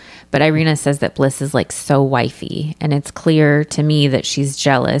no. But Irina says that Bliss is so wifey. And it's clear to me that she's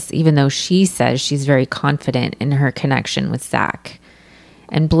jealous, even though she says she's very confident in her connection with Zach.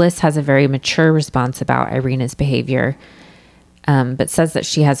 And Bliss has a very mature response about Irina's behavior, but says that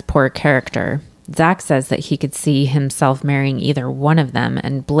she has poor character. Zach says that he could see himself marrying either one of them.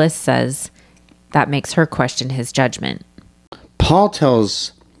 And Bliss says that makes her question his judgment. Paul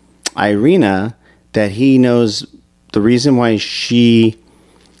tells Irina that he knows the reason why she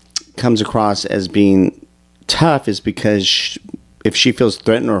comes across as being tough is because if she feels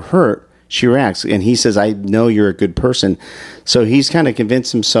threatened or hurt, she reacts. And he says, "I know you're a good person." So he's kind of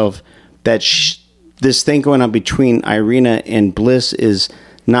convinced himself that this thing going on between Irina and Bliss is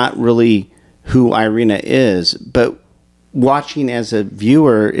not really who Irina is. But watching as a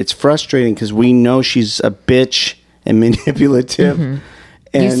viewer, it's frustrating because we know she's a bitch and manipulative. Mm-hmm.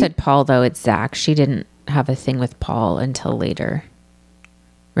 And you said Paul, though. It's Zach. She didn't have a thing with Paul until later.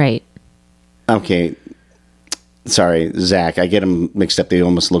 Right. Okay. Sorry, Zach. I get them mixed up. They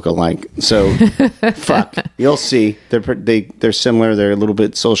almost look alike. So, fuck. You'll see. They're similar. They're a little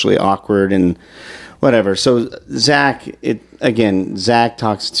bit socially awkward and whatever. So, Zach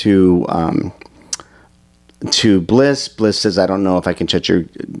talks to Bliss. Bliss says, "I don't know if I can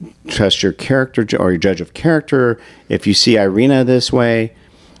trust your character or your judge of character if you see Irina this way."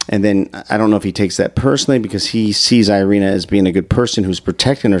 And then I don't know if he takes that personally because he sees Irina as being a good person who's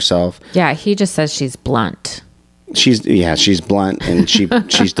protecting herself. Yeah, he just says she's blunt. She's blunt and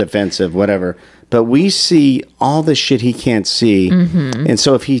she's defensive, whatever. But we see all the shit he can't see. Mm-hmm. And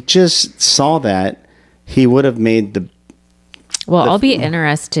so if he just saw that, he would have made I'll be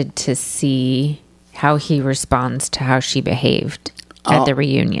interested to see how he responds to how she behaved at the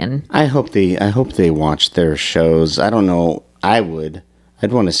reunion. I hope they watch their shows. I don't know.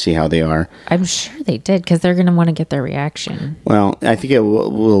 I'd want to see how they are. I'm sure they did because they're going to want to get their reaction. Well, I think it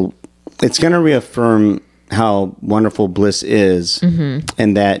will. It's going to reaffirm how wonderful Bliss is, mm-hmm.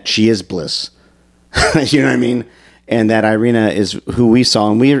 and that she is Bliss. You know what I mean? And that Irina is who we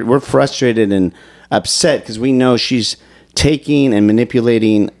saw, and we're frustrated and upset because we know she's taking and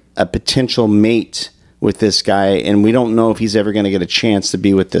manipulating a potential mate with this guy, and we don't know if he's ever going to get a chance to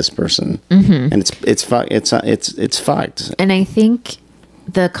be with this person. Mm-hmm. And it's fucked. And I think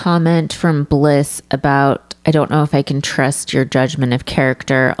the comment from Bliss about, "I don't know if I can trust your judgment of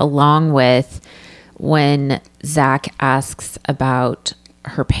character," along with when Zach asks about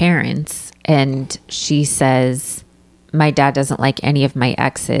her parents and she says, "My dad doesn't like any of my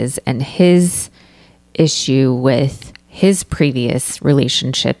exes," and his issue with his previous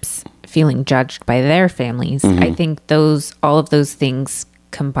relationships feeling judged by their families. Mm-hmm. I think all of those things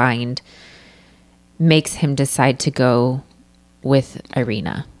combined makes him decide to go with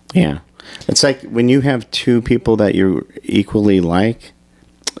Irina. Yeah. It's like when you have two people that you equally like,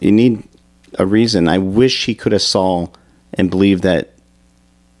 you need a reason. I wish he could have saw and believed that.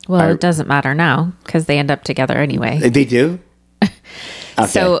 Well, it doesn't matter now because they end up together anyway. They do? Okay.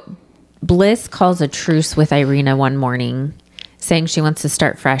 So Bliss calls a truce with Irina one morning, saying she wants to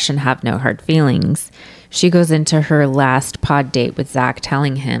start fresh and have no hard feelings. She goes into her last pod date with Zach,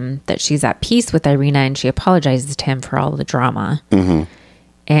 telling him that she's at peace with Irina and she apologizes to him for all the drama. Mm-hmm.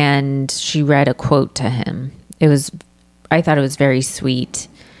 And she read a quote to him. I thought it was very sweet.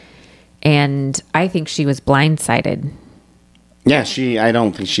 And I think she was blindsided. Yeah, I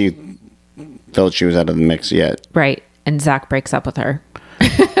don't think she felt she was out of the mix yet. Right. And Zach breaks up with her.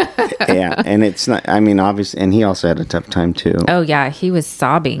 Yeah. And it's not, I mean, obviously, and he also had a tough time too. Oh, yeah. He was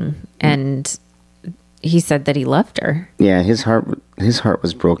sobbing and he said that he loved her. Yeah. His heart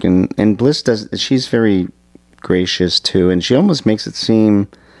was broken. And Bliss she's very gracious too. And she almost makes it seem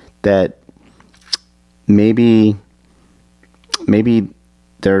that maybe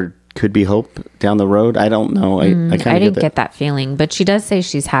there could be hope down the road. I don't know. I didn't get that feeling, but she does say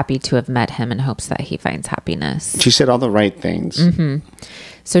she's happy to have met him and hopes that he finds happiness. She said all the right things. Mm-hmm.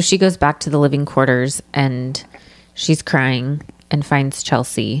 So she goes back to the living quarters and she's crying and finds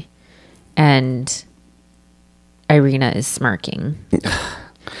Chelsea. and Irina is smirking.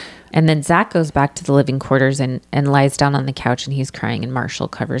 And then Zach goes back to the living quarters and lies down on the couch, and he's crying, and Marshall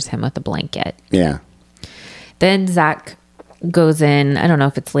covers him with a blanket. Yeah. Then Zach goes in, I don't know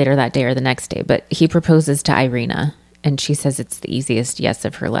if it's later that day or the next day, but he proposes to Irina, and she says it's the easiest yes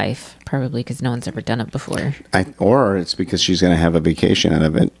of her life, probably because no one's ever done it before. Or it's because she's going to have a vacation out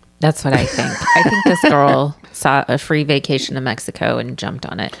of it. That's what I think. I think this girl saw a free vacation to Mexico and jumped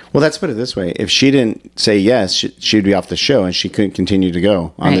on it. Well, let's put it this way. If she didn't say yes, she'd be off the show and she couldn't continue to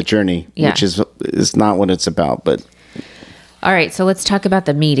go on the journey, which is not what it's about. But all right, so let's talk about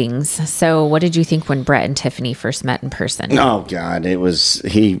the meetings. So what did you think when Brett and Tiffany first met in person? Oh, God,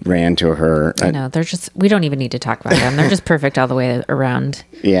 he ran to her. I know, we don't even need to talk about them. They're just perfect all the way around.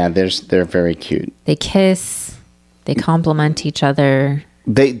 Yeah, they're very cute. They kiss, they compliment each other.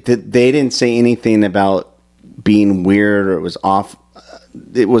 They didn't say anything about being weird or it was off.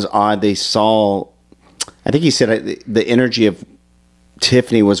 It was odd. They saw, I think he said the energy of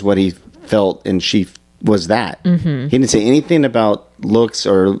Tiffany was what he felt, and she was that. Mm-hmm. He didn't say anything about looks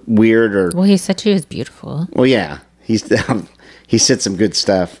or weird or. Well, he said she was beautiful. Well, yeah, he said some good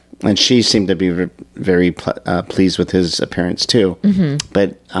stuff, and she seemed to be very pleased with his appearance too. Mm-hmm.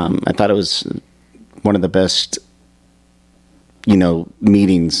 But I thought it was one of the best,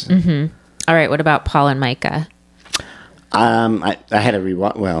 meetings. Mm-hmm. All right. What about Paul and Micah? I had to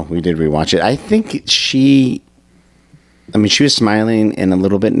rewatch. Well, we did rewatch it. I think she was smiling and a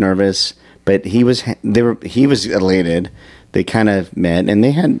little bit nervous, but he was elated. They kind of met and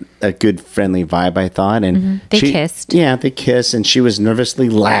they had a good friendly vibe, I thought. And they kissed. Yeah, they kissed, and she was nervously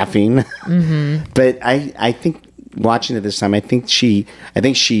laughing. Mm-hmm. But I think watching it this time, I think she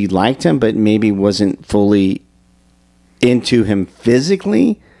liked him, but maybe wasn't fully into him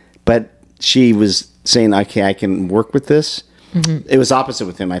physically, but she was saying, okay, I can work with this. Mm-hmm. It was opposite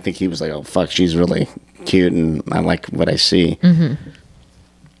with him. I think he was like, oh, fuck, she's really cute, and I like what I see.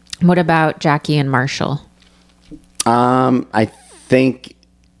 Mm-hmm. What about Jackie and Marshall? I think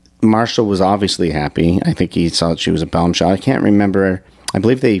Marshall was obviously happy. I think he thought she was a bombshell. I can't remember. I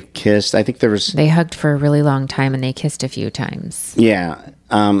believe they kissed. I think they hugged for a really long time, and they kissed a few times. Yeah.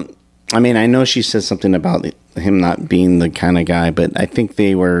 I know she said something about him not being the kind of guy, but I think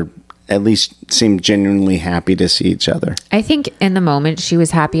they were at least seemed genuinely happy to see each other. I think in the moment she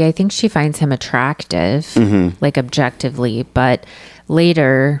was happy. I think she finds him attractive, like objectively, but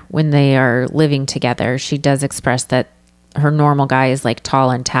later when they are living together, she does express that her normal guy is like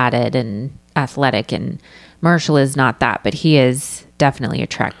tall and tatted and athletic, and Marshall is not that, but he is definitely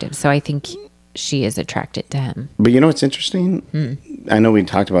attractive. So I think she is attracted to him. But you know what's interesting? I know we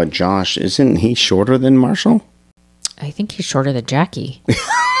talked about Josh. Isn't he shorter than Marshall? I think he's shorter than Jackie.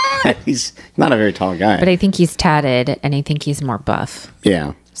 He's not a very tall guy. But I think he's tatted, and I think he's more buff.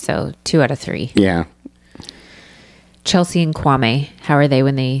 Yeah. So 2 out of 3. Yeah. Chelsea and Kwame, how are they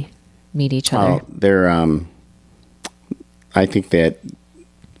when they meet each other? Oh, they're, I think that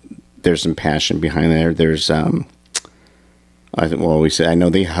there's some passion behind there. There's, I know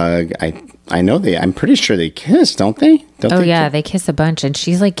they hug. I'm pretty sure they kiss, don't they? They kiss a bunch, and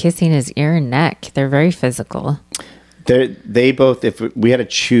she's like kissing his ear and neck. They're very physical. They both, if we had to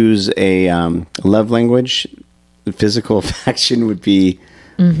choose a love language, physical affection would be,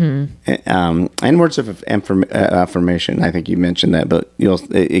 and words of affirmation. I think you mentioned that, but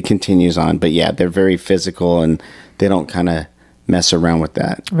it continues on. But yeah, they're very physical, and they don't kind of mess around with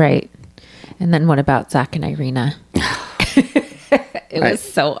that. Right. And then what about Zach and Irina? It was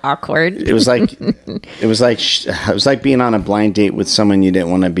so awkward. It was like being on a blind date with someone you didn't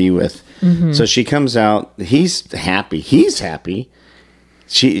want to be with. Mm-hmm. So she comes out. He's happy. He's happy.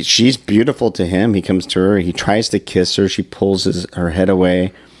 She's beautiful to him. He comes to her. He tries to kiss her. She pulls her head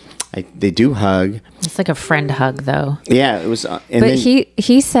away. They do hug. It's like a friend hug, though. Yeah, it was. But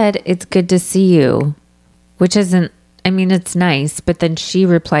he said, "It's good to see you," which isn't. I mean, it's nice. But then she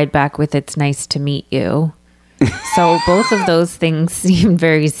replied back with, "It's nice to meet you." So both of those things seem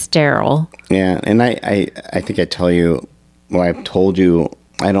very sterile. Yeah, and I think I tell you, well, I've told you,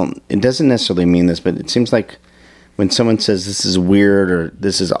 it doesn't necessarily mean this, but it seems like when someone says this is weird or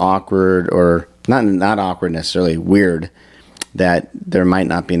this is awkward, or not awkward necessarily, weird, that there might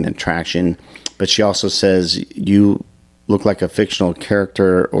not be an attraction. But she also says, you look like a fictional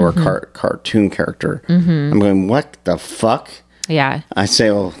character or a cartoon character. Mm-hmm. I'm going, what the fuck? Yeah. I say,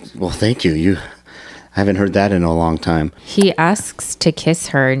 well, thank you. I haven't heard that in a long time. He asks to kiss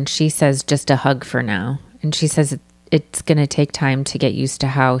her, and she says just a hug for now. And she says it's going to take time to get used to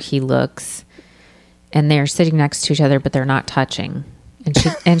how he looks. And they're sitting next to each other, but they're not touching.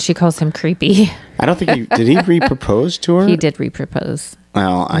 And she calls him creepy. I don't think did he re-propose to her? He did re-propose.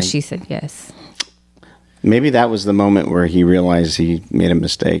 Well, And she said yes. maybe that was the moment where he realized he made a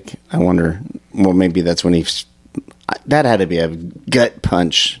mistake. I wonder. Well, maybe that's when that had to be a gut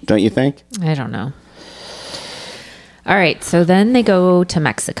punch, don't you think? I don't know. All right, so then they go to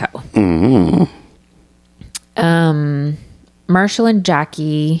Mexico. Marshall and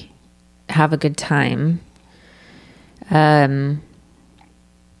Jackie have a good time. They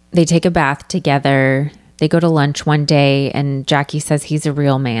take a bath together. They go to lunch one day, and Jackie says he's a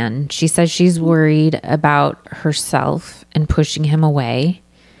real man. She says she's worried about herself and pushing him away.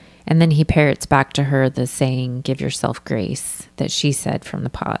 And then he parrots back to her the saying, "Give yourself grace," that she said from the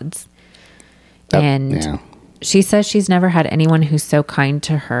pods. She says she's never had anyone who's so kind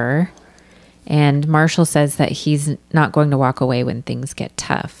to her. And Marshall says that he's not going to walk away when things get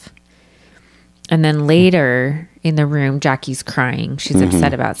tough. And then later in the room, Jackie's crying. She's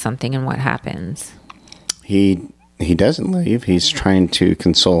upset about something, and what happens? He doesn't leave. He's trying to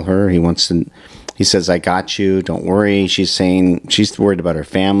console her. He says, "I got you. Don't worry." She's saying she's worried about her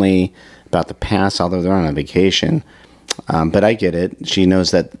family, about the past, although they're on a vacation. But I get it. She knows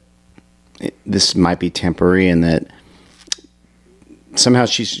that this might be temporary, and that somehow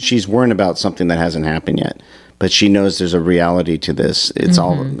she's worrying about something that hasn't happened yet. But she knows there's a reality to this. It's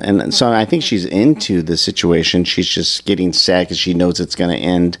all, and so I think she's into the situation. She's just getting sad because she knows it's going to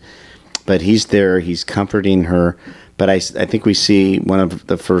end. But he's there. He's comforting her. But I think we see one of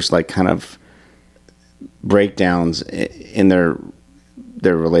the first kind of breakdowns in their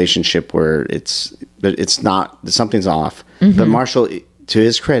relationship where it's not, something's off. But Marshall, to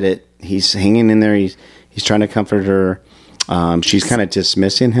his credit, he's hanging in there. He's trying to comfort her. She's kind of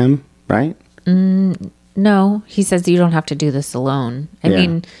dismissing him, right? No, he says you don't have to do this alone. I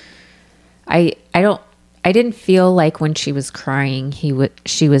mean, I didn't feel like when she was crying,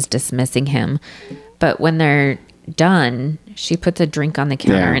 she was dismissing him. But when they're done, she puts a drink on the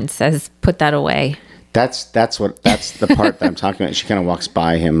counter and says, "Put that away." That's the part that I'm talking about. She kind of walks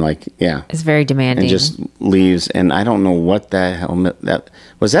by him It's very demanding. and just leaves. And I don't know what that helmet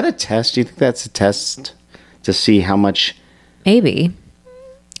was. That a test? Do you think that's a test to see how much? Maybe.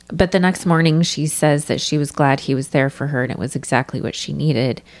 But the next morning, she says that she was glad he was there for her, and it was exactly what she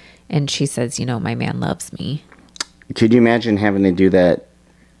needed. And she says, "My man loves me." Could you imagine having to do that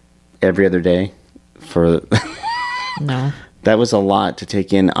every other day? No. That was a lot to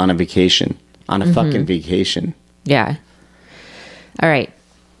take in on a vacation, on a fucking vacation. Yeah. All right.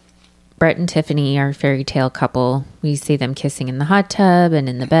 Brett and Tiffany are a fairy tale couple. We see them kissing in the hot tub and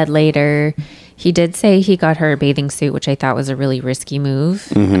in the bed later. He did say he got her a bathing suit, which I thought was a really risky move.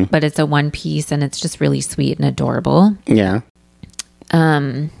 But it's a one piece, and it's just really sweet and adorable. Yeah.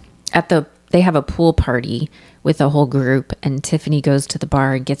 They have a pool party with the whole group, and Tiffany goes to the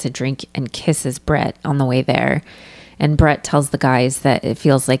bar and gets a drink and kisses Brett on the way there. And Brett tells the guys that it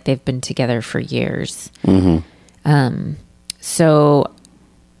feels like they've been together for years. So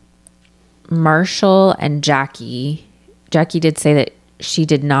Marshall and Jackie did say that she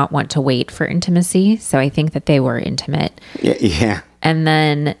did not want to wait for intimacy. So I think that they were intimate. Yeah. And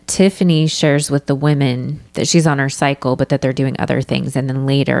then Tiffany shares with the women that she's on her cycle, but that they're doing other things. And then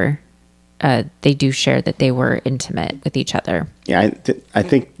later, they do share that they were intimate with each other. Yeah, I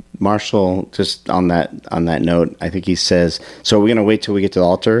think Marshall, just on that note, I think he says, "So are we going to wait till we get to the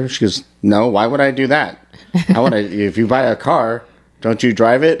altar?" She goes, "No, why would I do that? I want to. If you buy a car, don't you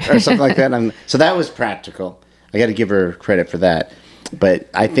drive it or something like that?" So that was practical. I got to give her credit for that. But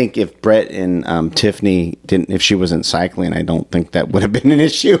I think if Brett and Tiffany if she wasn't cycling, I don't think that would have been an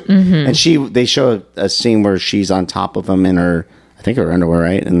issue. And they show a scene where she's on top of him in her underwear,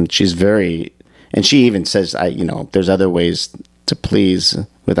 right? And she's and she even says, there's other ways to please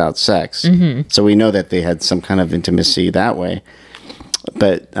without sex. So we know that they had some kind of intimacy that way.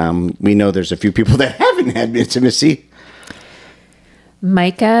 But we know there's a few people that haven't had intimacy.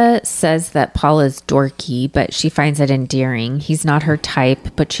 Micah says that Paul is dorky, but she finds it endearing. He's not her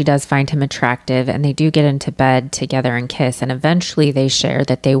type, but she does find him attractive, and they do get into bed together and kiss, and eventually they share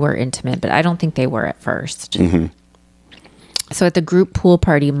that they were intimate, but I don't think they were at first. So at the group pool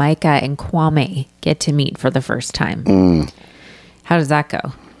party, Micah and Kwame get to meet for the first time. How does that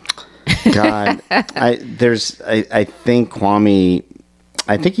go? God, I think Kwame,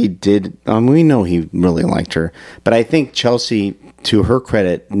 I think he did. We know he really liked her, but I think Chelsea, to her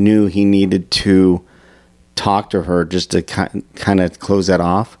credit, knew he needed to talk to her just to kind of close that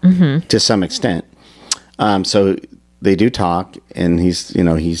off to some extent. So they do talk, and he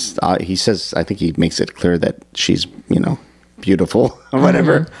says, I think he makes it clear that she's, beautiful or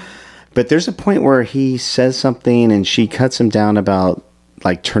whatever. But there's a point where he says something and she cuts him down about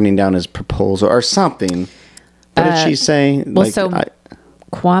turning down his proposal or something. What did she say?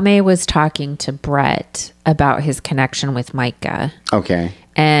 Kwame was talking to Brett about his connection with Micah. Okay.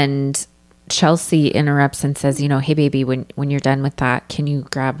 And Chelsea interrupts and says, hey, baby, when you're done with that, can you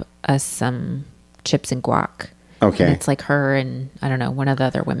grab us some chips and guac? Okay. And it's like her and, I don't know, one of the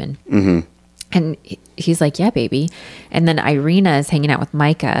other women. Mm-hmm. And he's like, yeah, baby. And then Irina is hanging out with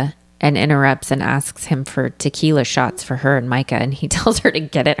Micah and interrupts and asks him for tequila shots for her and Micah. And he tells her to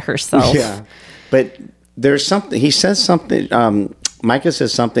get it herself. Yeah. But there's something, he says something, Micah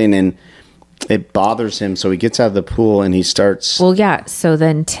says something and it bothers him. So he gets out of the pool and he starts. Well, yeah. So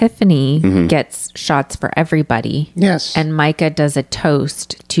then Tiffany gets shots for everybody. Yes. And Micah does a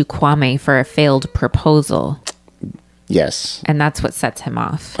toast to Kwame for a failed proposal. Yes. And that's what sets him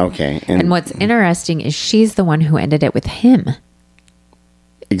off. Okay. And what's interesting is she's the one who ended it with him.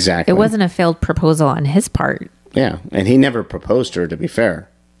 Exactly. It wasn't a failed proposal on his part. Yeah. And he never proposed to her, to be fair.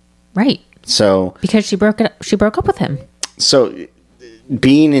 Right. So. Because she broke up with him. So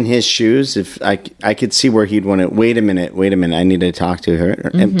being in his shoes, if I could see where he'd want to, wait a minute, I need to talk to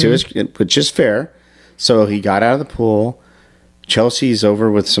her, which is fair. So he got out of the pool. Chelsea's over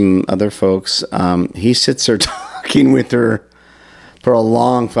with some other folks. He sits there talking with her for a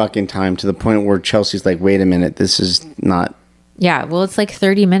long fucking time to the point where Chelsea's like, wait a minute, this is not. Yeah, well, it's like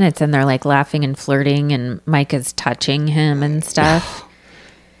 30 minutes and they're like laughing and flirting and Micah's touching him and stuff.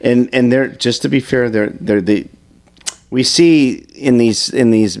 And they're, just to be fair, we see in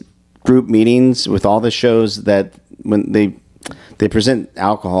these group meetings with all the shows that when they present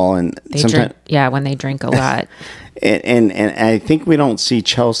alcohol and sometimes when they drink a lot. and I think we don't see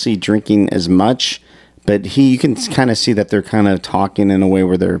Chelsea drinking as much, but you can kind of see that they're kind of talking in a way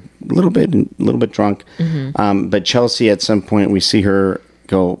where they're a little bit drunk. Mm-hmm. But Chelsea, at some point, we see her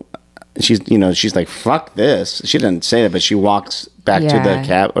go. She's like, fuck this. She didn't say that, but she walks back to the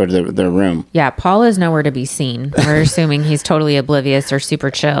cab or their room. Yeah, Paul is nowhere to be seen. We're assuming he's totally oblivious or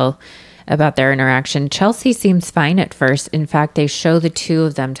super chill about their interaction. Chelsea seems fine at first. In fact, they show the two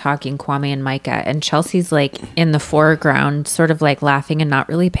of them talking, Kwame and Micah, and Chelsea's like in the foreground, sort of like laughing and not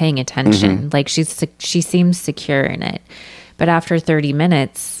really paying attention. Mm-hmm. Like she seems secure in it. But after 30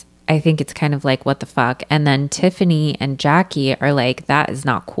 minutes, I think it's kind of like, what the fuck? And then Tiffany and Jackie are like, that is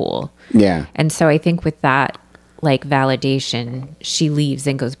not cool. Yeah. And so I think with that, like, validation, she leaves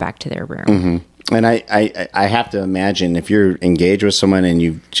and goes back to their room. Mm-hmm. And I have to imagine if you're engaged with someone and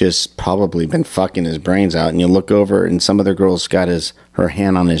you've just probably been fucking his brains out and you look over and some other girl's got her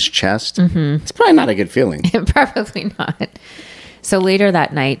hand on his chest, it's probably not a good feeling. Probably not. So later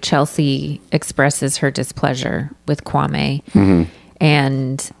that night, Chelsea expresses her displeasure with Kwame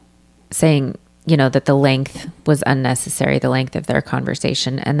and saying, that the length was unnecessary, the length of their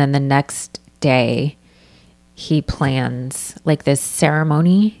conversation. And then the next day, he plans like this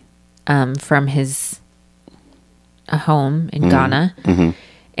ceremony from his home in Ghana. Mm-hmm.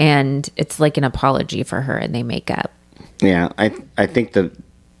 And it's like an apology for her and they make up. Yeah, I think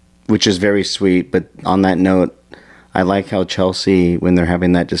which is very sweet. But on that note, I like how Chelsea, when they're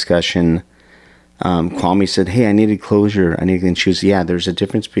having that discussion, Kwame said, hey, I needed closure. And she was, yeah, there's a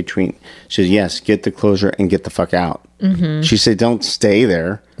difference between, she said, yes, get the closure and get the fuck out. Mm-hmm. She said, don't stay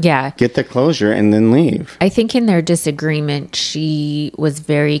there. Yeah. Get the closure and then leave. I think in their disagreement, she was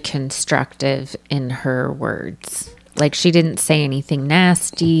very constructive in her words. Like, she didn't say anything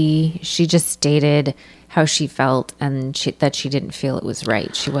nasty. She just stated how she felt and that she didn't feel it was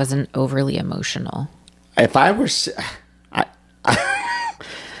right. She wasn't overly emotional. If I were...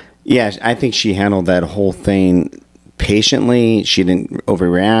 Yeah, I think she handled that whole thing patiently. She didn't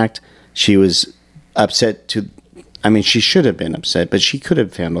overreact. She was upset she should have been upset, but she could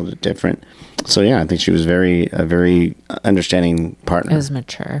have handled it different. So, yeah, I think she was a very understanding partner. It was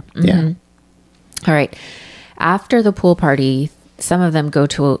mature. Mm-hmm. Yeah. All right. After the pool party, some of them go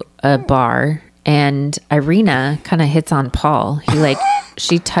to a bar, and Irina kind of hits on Paul.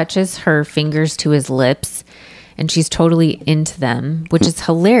 She touches her fingers to his lips, and she's totally into them, which is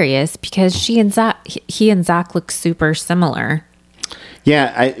hilarious because he and Zach look super similar.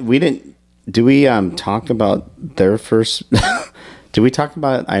 Yeah, do we talk about their first? Did we talk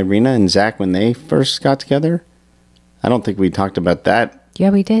about Irina and Zach when they first got together? I don't think we talked about that.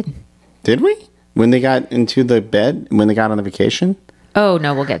 Yeah, we did. Did we? When they got into the bed? When they got on the vacation? Oh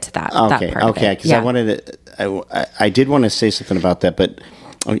no, we'll get to that. Okay, that part because I wanted to. I did want to say something about that, but.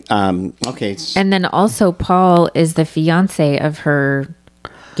 Okay. And then also Paul is the fiance of her,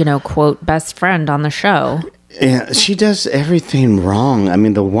 quote, best friend on the show. Yeah, she does everything wrong. I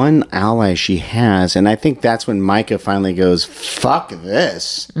mean, the one ally she has, and I think that's when Micah finally goes, fuck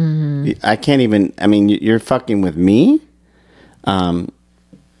this. Mm-hmm. I can't even, you're fucking with me? Yeah,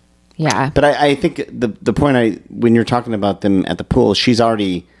 Yeah. But I think the point when you're talking about them at the pool, she's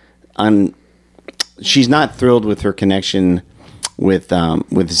already she's not thrilled with her connection with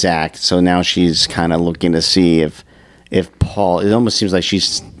Zach. So now she's kind of looking to see if Paul. It almost seems like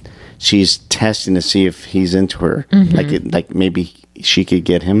she's testing to see if he's into her. Like maybe she could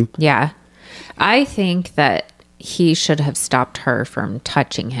get him. Yeah. I think that he should have stopped her from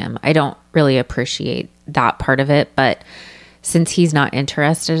touching him. I don't really appreciate that part of it, but since he's not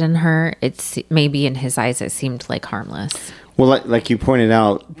interested in her, it's maybe in his eyes it seemed like harmless. Well, like you pointed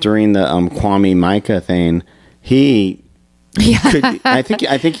out during the Kwame Micah thing, I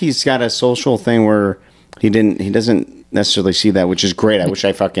think he's got a social thing where he doesn't necessarily see that, which is great. I wish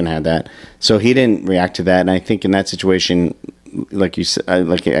I fucking had that. So he didn't react to that, and I think in that situation, like you said,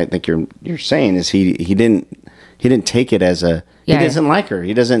 like I think you're saying, is he didn't take it as a he doesn't like her.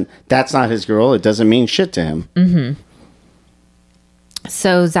 He doesn't. That's not his girl. It doesn't mean shit to him. Mm-hmm.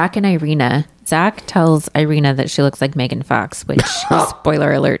 So Zach and Irina. Zach tells Irina that she looks like Megan Fox, which,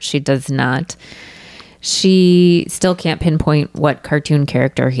 spoiler alert, she does not. She still can't pinpoint what cartoon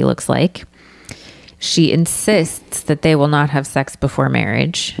character he looks like. She insists that they will not have sex before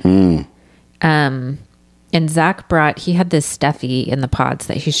marriage. And Zach he had this Steffi in the pods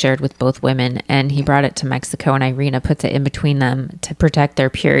that he shared with both women, and he brought it to Mexico, and Irina puts it in between them to protect their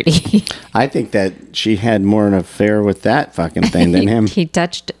purity. I think that she had more an affair with that fucking thing than him. She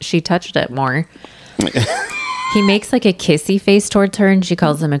touched it more. He makes like a kissy face towards her, and she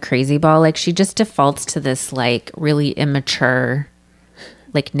calls him a crazy ball. Like, she just defaults to this like really immature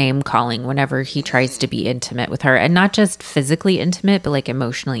like name calling whenever he tries to be intimate with her, and not just physically intimate, but like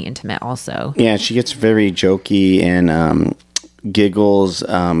emotionally intimate also. Yeah, she gets very jokey and giggles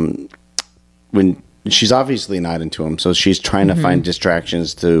when she's obviously not into him. So she's trying to find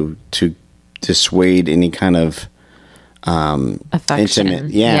distractions to dissuade any kind of affection.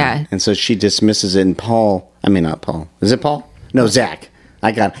 Intimate. Yeah. And so she dismisses it. And not Paul. Is it Paul? No, Zach.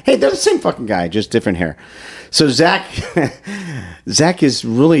 Hey, they're the same fucking guy, just different hair. So Zach is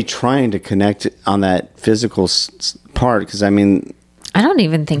really trying to connect on that physical part, because I don't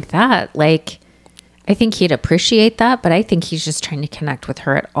even think that. Like, I think he'd appreciate that, but I think he's just trying to connect with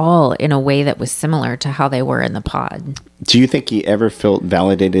her at all in a way that was similar to how they were in the pod. Do you think he ever felt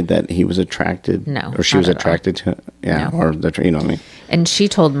validated that he was attracted? No. Or she was attracted to him? Yeah. No. Or, you know what I mean? And she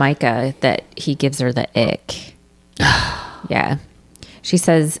told Micah that he gives her the ick. Yeah. She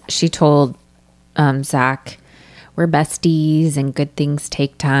says she told Zach, we're besties and good things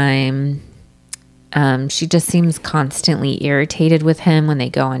take time. She just seems constantly irritated with him when they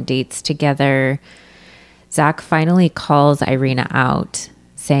go on dates together. Zach finally calls Irina out,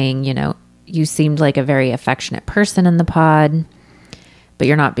 saying, you seemed like a very affectionate person in the pod, but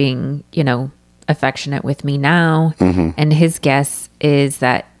you're not being, affectionate with me now. Mm-hmm. And his guess is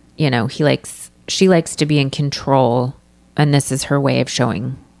that, she likes to be in control, and this is her way of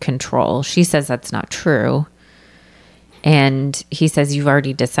showing control. She says that's not true. And he says, you've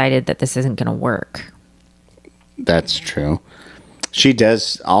already decided that this isn't going to work. That's true. She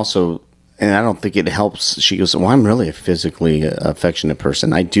does also, and I don't think it helps. She goes, well, I'm really a physically affectionate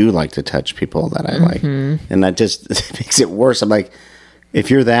person. I do like to touch people that I like. And that just makes it worse. I'm like, if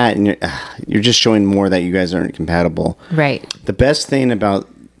you're that, and you're just showing more that you guys aren't compatible. Right. The best thing about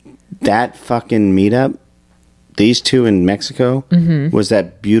that fucking meetup, these two in Mexico, was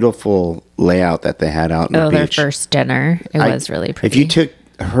that beautiful layout that they had out in the beach. Their first dinner. It was really pretty. If you took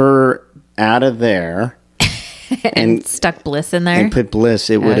her out of there and stuck Bliss in there and put Bliss,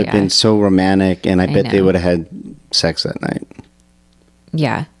 it would have been so romantic, and I bet they would have had sex that night.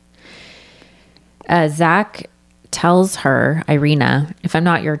 Yeah. Zach tells her, Irina, if I'm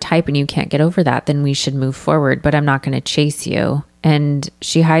not your type and you can't get over that, then we should move forward, but I'm not going to chase you. And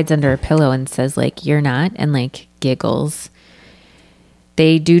she hides under a pillow and says, like, you're not, and like giggles.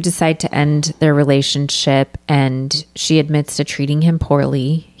 They do decide to end their relationship, and she admits to treating him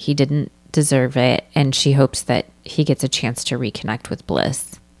poorly. He didn't deserve it, and she hopes that he gets a chance to reconnect with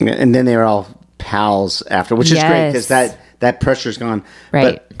Bliss. And then they're all pals after, which is great, because that pressure's gone.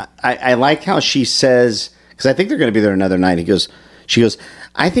 Right. But I like how she says, because I think they're going to be there another night. She goes,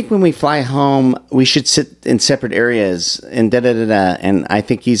 I think when we fly home, we should sit in separate areas and da-da-da-da. And I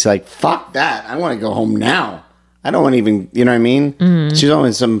think he's like, fuck that. I want to go home now. I don't want to even, you know what I mean? Mm-hmm. She's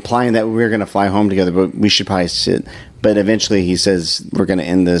always implying that we're going to fly home together, but we should probably sit. But eventually he says, we're going to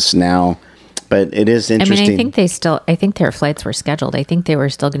end this now. But it is interesting. I think their flights were scheduled. I think they were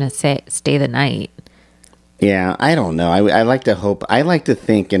still going to stay the night. Yeah, I don't know. I like to hope, I like to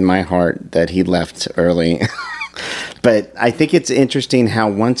think in my heart that he left early. But I think it's interesting how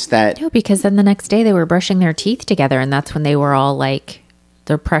once that... No, because then the next day they were brushing their teeth together, and that's when they were all like,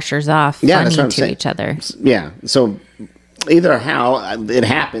 the pressure's off, Yeah, that's funny what I'm to saying. each other. Yeah. So either how it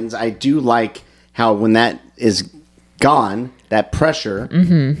happens, I do like how when that is gone, that pressure,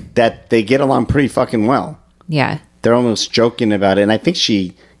 that they get along pretty fucking well. Yeah. They're almost joking about it. And I think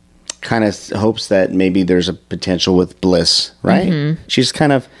she kind of hopes that maybe there's a potential with Bliss, right? She's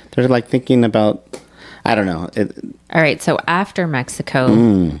kind of, they're like thinking about, I don't know. All right. So after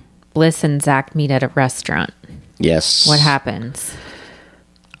Mexico, Bliss and Zach meet at a restaurant. Yes. What happens?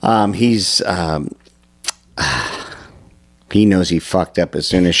 He's, he knows he fucked up as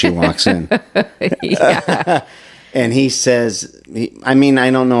soon as she walks in. Yeah. And he says, I mean, I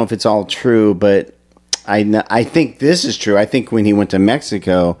don't know if it's all true, but I think this is true. I think when he went to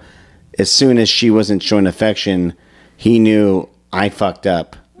Mexico, as soon as she wasn't showing affection, he knew I fucked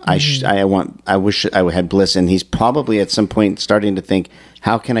up. I wish I had Bliss. And he's probably at some point starting to think,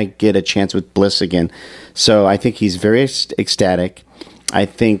 how can I get a chance with Bliss again? So I think he's very ecstatic. I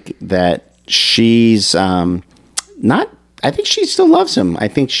think that she's not, I think she still loves him. I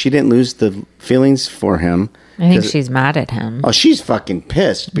think she didn't lose the feelings for him. I think she's mad at him. Oh, she's fucking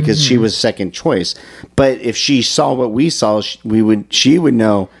pissed because she was second choice. But if she saw what we saw, she would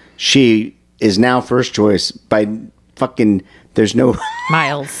know she is now first choice by fucking, there's no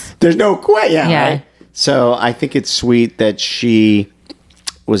Miles. There's no question. Yeah. Right? So I think it's sweet that she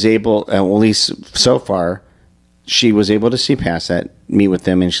was able, at least so far, she was able to see past that, meet with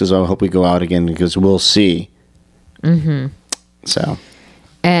them, and she goes, "Oh, I hope we go out again," because we'll see. So.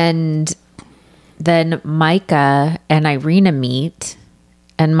 And then Micah and Irina meet,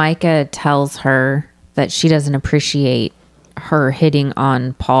 and Micah tells her that she doesn't appreciate her hitting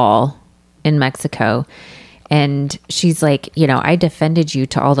on Paul in Mexico. And she's like, you know, I defended you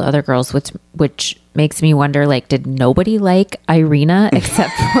to all the other girls, which makes me wonder, like, did nobody like Irina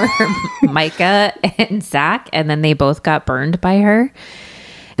except for Micah and Zach? And then they both got burned by her.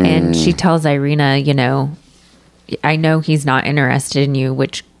 And she tells Irina, you know, I know he's not interested in you,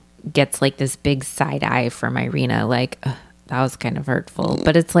 which gets like this big side eye from Irina. Like, that was kind of hurtful.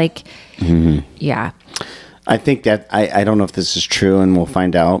 But it's like, yeah. I think that, I don't know if this is true, and we'll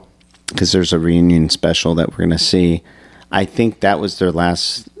find out, because there's a reunion special that we're going to see. I think that was their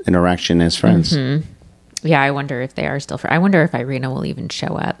last interaction as friends. Yeah, I wonder if they are still friends. I wonder if Irina will even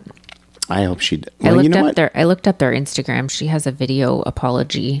show up. I hope she... Well, I looked up their Instagram. She has a video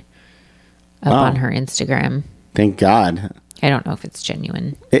apology up on her Instagram. Thank God. I don't know if it's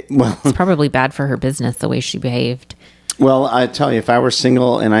genuine. Well, it's probably bad for her business the way she behaved. Well, I tell you, if I were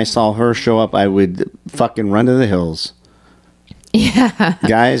single and I saw her show up, I would fucking run to the hills. Yeah.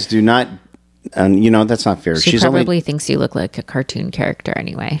 Guys, do not... you know, that's not fair. She probably thinks you look like a cartoon character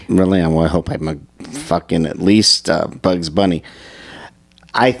anyway. Really? Well, I hope I'm a fucking at least Bugs Bunny.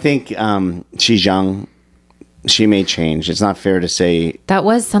 I think she's young. She may change. It's not fair to say... That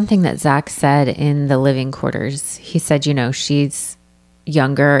was something that Zach said in the living quarters. He said, you know, she's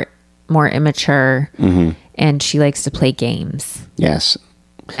younger, more immature, and she likes to play games. Yes.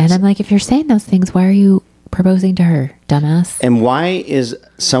 And I'm like, if you're saying those things, why are you proposing to her, dumbass? And why is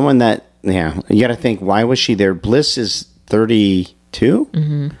someone that... Yeah, you got to think, why was she there? Bliss is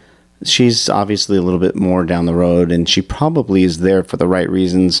 32? She's obviously a little bit more down the road, and she probably is there for the right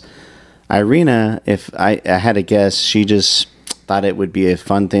reasons. Irina, if I had to guess, she just thought it would be a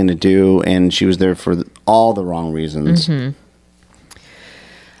fun thing to do, and she was there for all the wrong reasons.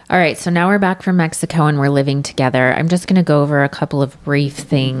 All right, so now we're back from Mexico, and we're living together. I'm just going to go over a couple of brief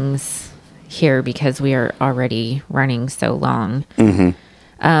things here because we are already running so long.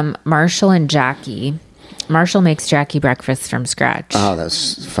 Marshall and Jackie. Marshall makes Jackie breakfast from scratch. Oh,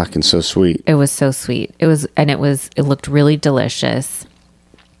 that's fucking so sweet. It was so sweet. It looked really delicious.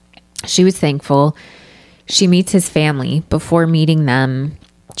 She was thankful. She meets his family. Before meeting them,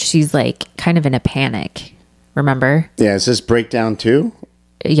 she's like kind of in a panic. Remember? Yeah, is this breakdown too?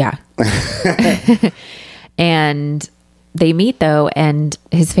 Yeah. And they meet though, and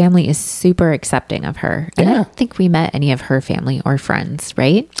his family is super accepting of her. And I don't think we met any of her family or friends,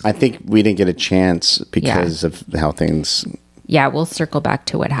 right? I think we didn't get a chance because of how things... Yeah, we'll circle back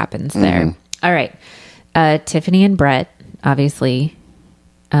to what happens there. All right. Tiffany and Brett, obviously,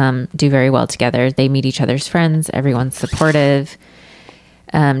 do very well together. They meet each other's friends. Everyone's supportive.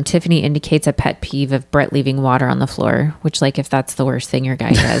 Tiffany indicates a pet peeve of Brett leaving water on the floor, which, like, if that's the worst thing your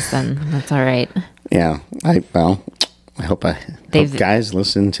guy does, then that's all right. Yeah. I hope guys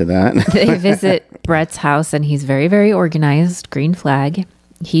listen to that. They visit Brett's house, and he's very, very organized. Green flag.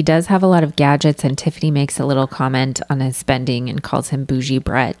 He does have a lot of gadgets, and Tiffany makes a little comment on his spending and calls him bougie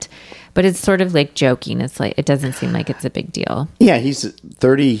Brett. But it's sort of like joking. It's like, it doesn't seem like it's a big deal. Yeah, he's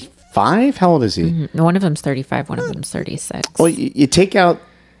 30 35? How old is he? Mm-hmm. One of them's 35, one of them's 36. Well, you take out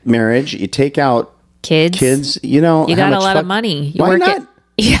marriage, you take out kids, you know. You got a lot of money. You Why work not?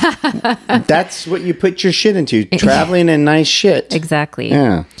 Yeah. That's what you put your shit into. Traveling and nice shit. Exactly.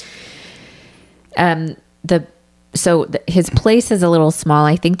 Yeah. His place is a little small.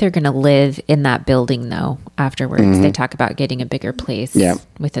 I think they're going to live in that building though. Afterwards, they talk about getting a bigger place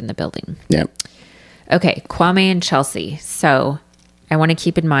within the building. Yeah. Okay, Kwame and Chelsea. So I want to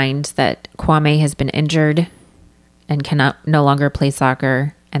keep in mind that Kwame has been injured and cannot no longer play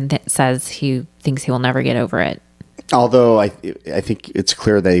soccer, and says he thinks he will never get over it. Although I think it's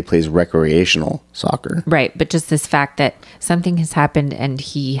clear that he plays recreational soccer. Right, but just this fact that something has happened and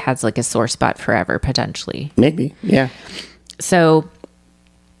he has like a sore spot forever, potentially. Maybe, yeah. So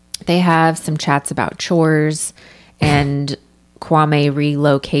they have some chats about chores and Kwame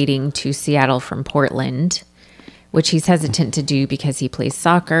relocating to Seattle from Portland, which he's hesitant to do because he plays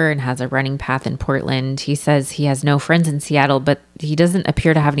soccer and has a running path in Portland. He says he has no friends in Seattle, but he doesn't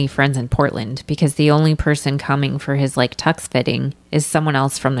appear to have any friends in Portland because the only person coming for his like tux fitting is someone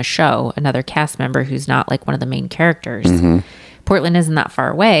else from the show, another cast member who's not like one of the main characters. Portland isn't that far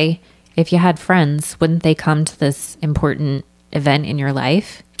away. If you had friends, wouldn't they come to this important event in your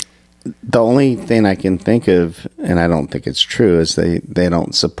life? The only thing I can think of, and I don't think it's true, is they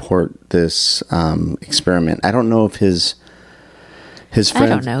don't support this experiment. I don't know if his friends... I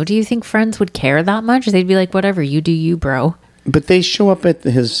don't know. Do you think friends would care that much? They'd be like, whatever, you do you, bro. But they show up at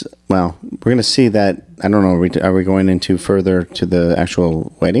his... Well, we're going to see that... I don't know. Are we going into further to the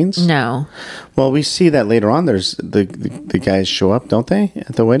actual weddings? No. Well, we see that later on. There's the guys show up, don't they,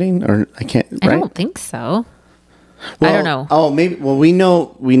 at the wedding? Or I can't... I right? don't think so. Well, I don't know. Oh, maybe. Well, we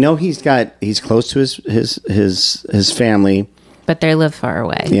know he's close to his family, but they live far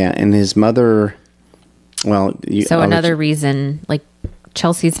away. Yeah, and his mother. Well, another reason, like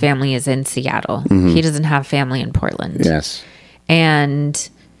Chelsea's family is in Seattle. He doesn't have family in Portland. Yes, and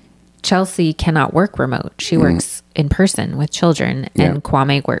Chelsea cannot work remote. She works in person with children, and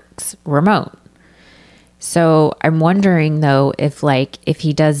Kwame works remote. So I'm wondering though if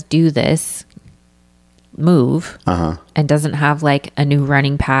he does do this move and doesn't have like a new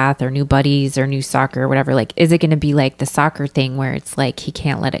running path or new buddies or new soccer or whatever, like is it going to be like the soccer thing where it's like he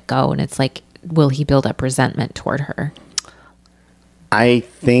can't let it go and it's like will he build up resentment toward her? I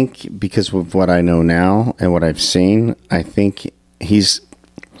think because of what I know now and what I've seen, I think he's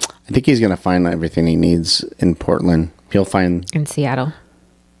going to find everything he needs in Portland. He'll find in Seattle.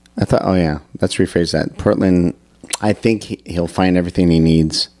 Let's rephrase that. Portland, I think he'll find everything he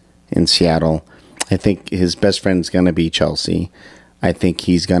needs in Seattle. I think his best friend's going to be Chelsea. I think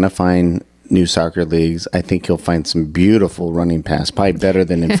he's going to find new soccer leagues. I think he'll find some beautiful running paths, probably better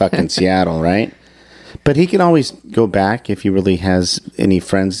than in fucking Seattle, right? But he can always go back if he really has any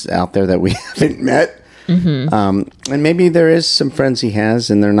friends out there that we haven't met. And maybe there is some friends he has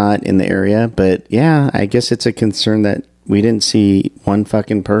and they're not in the area. But yeah, I guess it's a concern that we didn't see one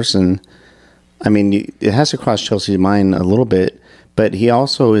fucking person. I mean, it has to cross Chelsea's mind a little bit. But he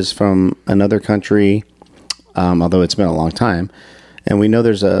also is from another country, although it's been a long time. And we know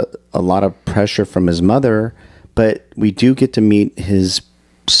there's a lot of pressure from his mother, but we do get to meet his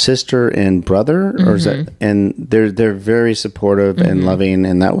sister and brother, or is that, and they're very supportive and loving,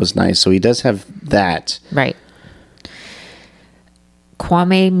 and that was nice. So he does have that. Right.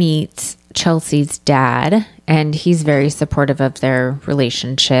 Kwame meets Chelsea's dad, and he's very supportive of their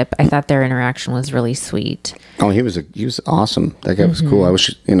relationship. I thought their interaction was really sweet. Oh, he was awesome. That guy was cool. I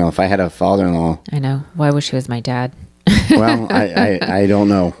wish, if I had a father-in-law. I know. Well, I wish he was my dad. Well, I don't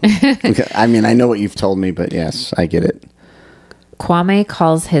know. I mean, I know what you've told me, but yes, I get it. Kwame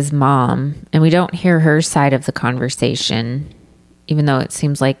calls his mom, and we don't hear her side of the conversation, even though it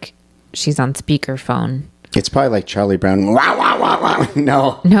seems like she's on speakerphone. It's probably like Charlie Brown. Wah, wah, wah,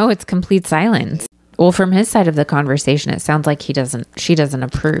 wah. No, it's complete silence. Well, from his side of the conversation, it sounds like she doesn't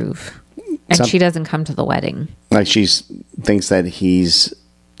approve. And she doesn't come to the wedding. Like she thinks that he's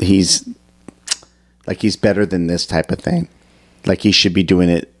better than this type of thing. Like he should be doing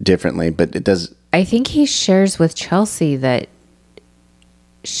it differently, but it does. I think he shares with Chelsea that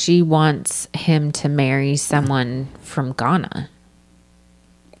she wants him to marry someone from Ghana.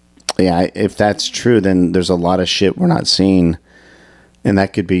 Yeah, if that's true, then there's a lot of shit we're not seeing. And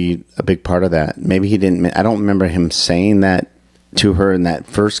that could be a big part of that. Maybe he didn't. I don't remember him saying that to her in that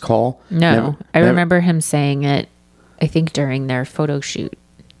first call. No, I remember him saying it, I think, during their photo shoot.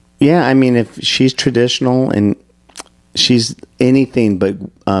 Yeah, I mean, if she's traditional and she's anything but...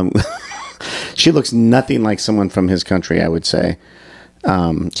 she looks nothing like someone from his country, I would say.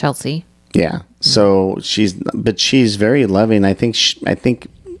 Chelsea. Yeah. So she's very loving. I think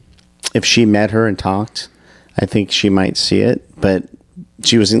if she met her and talked, I think she might see it, but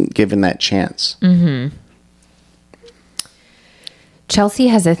she wasn't given that chance. Mm-hmm. Chelsea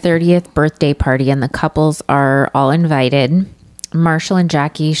has a 30th birthday party and the couples are all invited. Marshall and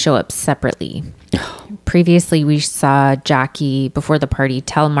Jackie show up separately. Previously, we saw Jackie before the party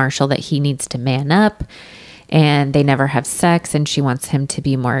tell Marshall that he needs to man up and they never have sex and she wants him to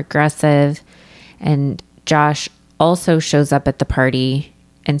be more aggressive. And Josh also shows up at the party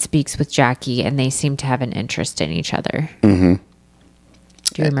and speaks with Jackie and they seem to have an interest in each other. Mm-hmm.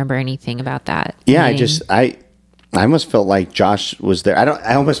 Do you remember anything about that? Yeah, I almost felt like Josh was there.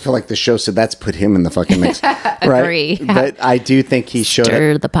 I almost feel like the show said that's put him in the fucking mix. Agree. Right? But I do think he showed up.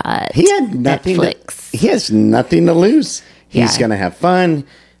 Stir the pot. He had nothing. He has nothing to lose. He's going to have fun.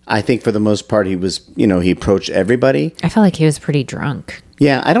 I think for the most part, he was, he approached everybody. I felt like he was pretty drunk.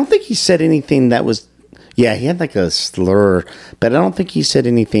 Yeah, I don't think he said anything that was, he had like a slur, but I don't think he said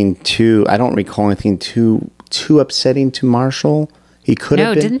anything I don't recall anything too upsetting to Marshall. He could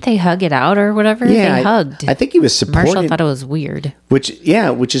have been. Didn't they hug it out or whatever? Yeah, they hugged. I think he was supporting. Marshall thought it was weird. Which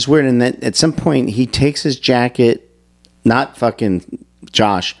is weird. And then at some point, he takes his jacket, not fucking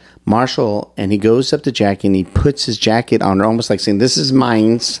Josh, Marshall, and he goes up to Jackie and he puts his jacket on her, almost like saying, "This is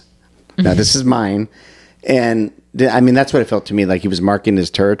mine's. Now this is mine." And that's what it felt to me, like he was marking his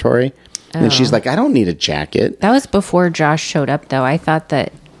territory. And she's like, "I don't need a jacket." That was before Josh showed up, though. I thought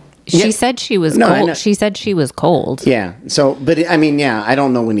that she said she was cold. She said she was cold. Yeah. So, but I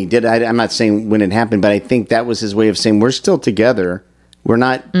don't know when he did it. I'm not saying when it happened, but I think that was his way of saying we're still together. We're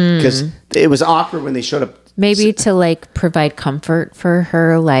not, because it was awkward when they showed up. Maybe to like provide comfort for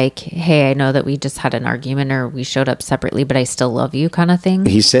her, like, hey, I know that we just had an argument or we showed up separately, but I still love you, kind of thing.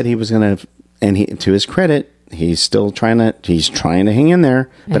 He said he was going to, and to his credit, he's trying to hang in there.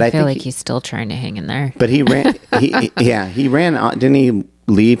 But I feel think like he's still trying to hang in there. But he ran, he ran, didn't he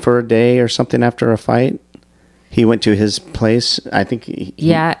leave for a day or something after a fight? He went to his place, I think.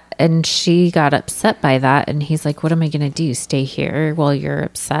 And she got upset by that. And he's like, what am I going to do? Stay here while you're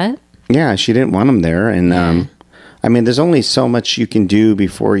upset? Yeah, she didn't want him there. And, there's only so much you can do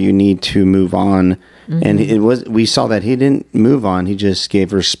before you need to move on. Mm-hmm. And we saw that he didn't move on. He just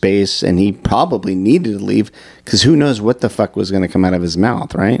gave her space and he probably needed to leave because who knows what the fuck was going to come out of his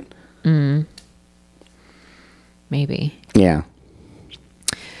mouth, right? Maybe. Yeah.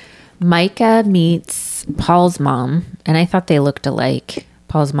 Micah meets Paul's mom, and I thought they looked alike.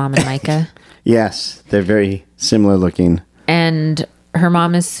 Paul's mom and Micah. Yes, they're very similar looking. And her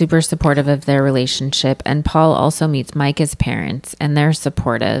mom is super supportive of their relationship. And Paul also meets Micah's parents, and they're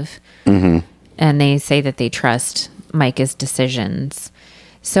supportive. Mm-hmm. And they say that they trust Micah's decisions.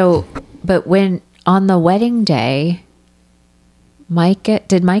 So, but when on the wedding day,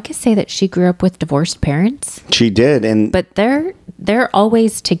 did Micah say that she grew up with divorced parents? She did, but they're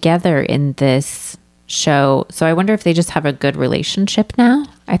always together in this show. So I wonder if they just have a good relationship now.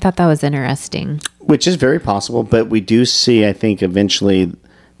 I thought that was interesting. Which is very possible, but we do see, I think, eventually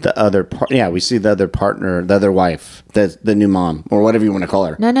the other part. Yeah, we see the other partner, the other wife, the new mom, or whatever you want to call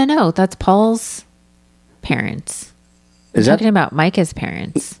her. No. That's Paul's parents. I'm talking about Micah's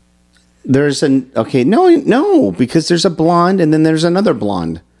parents. There's no, because there's a blonde and then there's another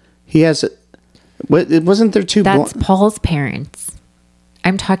blonde. He has wasn't there two? That's Paul's parents.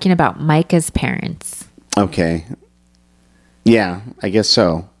 I'm talking about Micah's parents. Okay. Yeah, I guess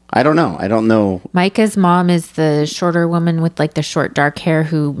so. I don't know. Micah's mom is the shorter woman with like the short dark hair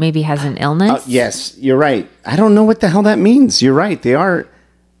who maybe has an illness. Yes, you're right. I don't know what the hell that means. You're right. They were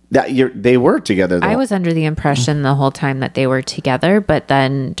together, though. I was under the impression the whole time that they were together, but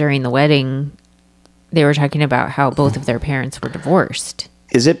then during the wedding, they were talking about how both of their parents were divorced.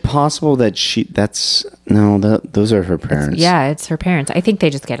 Is it possible that those are her parents? It's her parents. I think they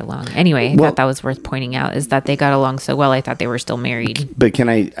just get along. Anyway, I thought that was worth pointing out, is that they got along so well. I thought they were still married. But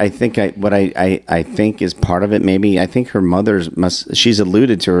I think is part of it, maybe. I think her she's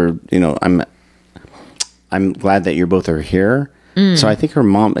alluded to her, I'm glad that you both are here. So I think her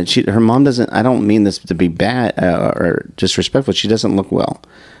mom doesn't, I don't mean this to be bad or disrespectful. She doesn't look well.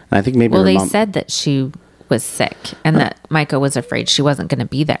 And I think maybe they said that she was sick and that Micah was afraid she wasn't going to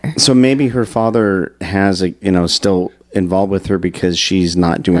be there. So maybe her father has still involved with her because she's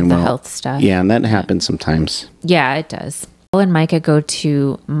not doing well. The health stuff. Yeah, and that happens sometimes. Yeah, it does. Paul and Micah go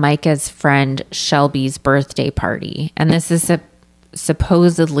to Micah's friend Shelby's birthday party. And this is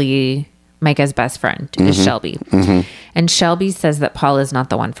supposedly Micah's best friend is Shelby. Mm-hmm. And Shelby says that Paul is not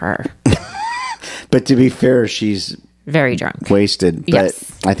the one for her. But to be fair, she's very drunk, wasted. But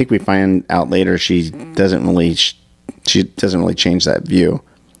I think we find out later she doesn't really change that view.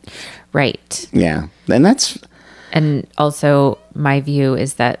 Right. Yeah. And that's, And also, my view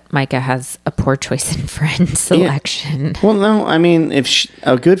is that Micah has a poor choice in friend selection. Well, no, I mean,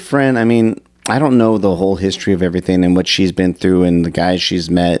 a good friend, I mean, I don't know the whole history of everything and what she's been through and the guys she's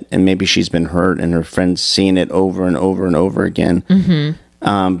met, and maybe she's been hurt and her friends seen it over and over and over again.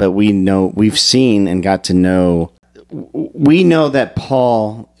 Mm-hmm. But we've seen and got to know. We know that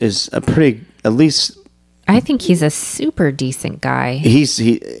Paul is a pretty, at least. I think he's a super decent guy. He's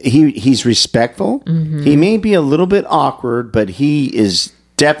respectful. Mm-hmm. He may be a little bit awkward, but he is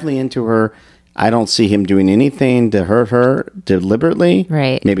definitely into her. I don't see him doing anything to hurt her deliberately.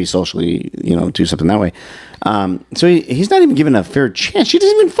 Right. Maybe socially, do something that way. So he's not even given a fair chance. She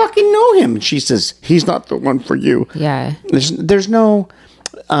doesn't even fucking know him. She says, he's not the one for you. Yeah. There's no...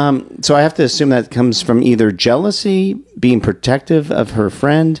 so I have to assume that comes from either jealousy, being protective of her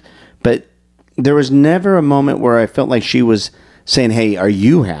friend, but there was never a moment where I felt like she was saying, hey, are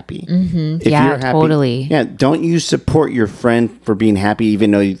you happy? Mm-hmm. If you're happy, totally. Yeah, don't you support your friend for being happy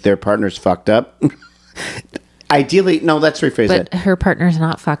even though their partner's fucked up? Ideally, no, let's rephrase that. But her partner's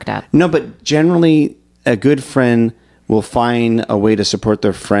not fucked up. No, but generally, a good friend will find a way to support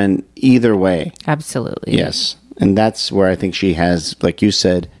their friend either way. Absolutely. Yes. And that's where I think she has, like you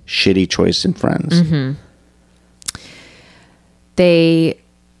said, shitty choice in friends. Mm-hmm.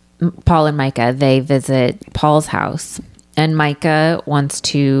 Paul and Micah, they visit Paul's house, and Micah wants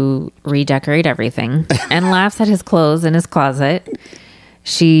to redecorate everything and laughs at his clothes in his closet.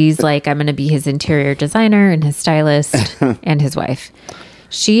 She's like, I'm going to be his interior designer and his stylist and his wife.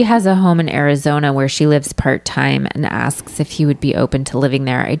 She has a home in Arizona where she lives part-time and asks if he would be open to living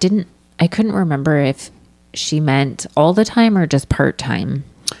there. I couldn't remember if she meant all the time or just part-time.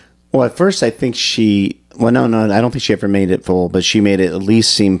 Well, at first I think no, I don't think she ever made it full, but she made it at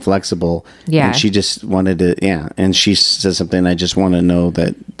least seem flexible. Yeah. And she just wanted to, and she says something, I just want to know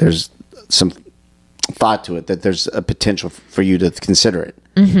that there's some thought to it, that there's a potential for you to consider it.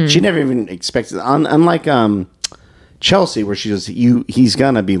 Mm-hmm. She never even expected, unlike Chelsea, where she goes, he's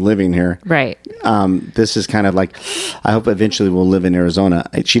going to be living here. Right. This is kind of like, I hope eventually we'll live in Arizona.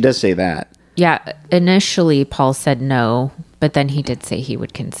 She does say that. Yeah. Initially, Paul said no, but then he did say he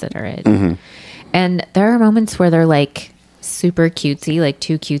would consider it. Mm-hmm. And there are moments where they're like super cutesy, like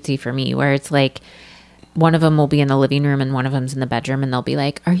too cutesy for me, where it's like one of them will be in the living room and one of them's in the bedroom and they'll be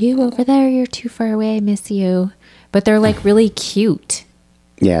like, are you over there? You're too far away. I miss you. But they're like really cute.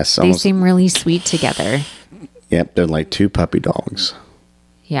 Yes. They seem really sweet together. Yep. They're like two puppy dogs.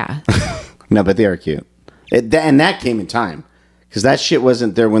 Yeah. No, but they are cute. And that came in time. Because that shit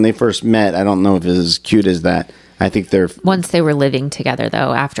wasn't there when they first met. I don't know if it was as cute as that. I think they're... Once they were living together,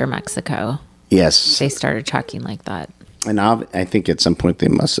 though, after Mexico. Yes. They started talking like that. And I think at some point they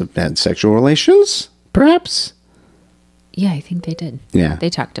must have had sexual relations, perhaps? Yeah, I think they did. Yeah. They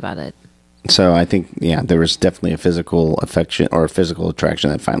talked about it. So I think, there was definitely a physical affection or a physical attraction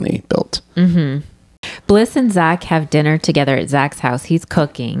that finally built. Mm-hmm. Bliss and Zach have dinner together at Zach's house. He's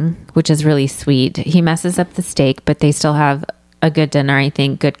cooking, which is really sweet. He messes up the steak, but they still have a good dinner, I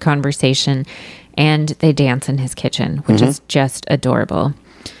think, good conversation, and they dance in his kitchen, which is just adorable.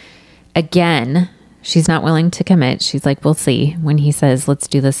 Again, she's not willing to commit. She's like, we'll see, when he says, let's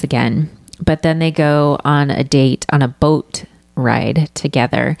do this again. But then they go on a date on a boat ride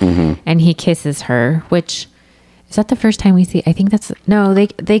together, and he kisses her, which... Is that the first time we see? I think that's... No,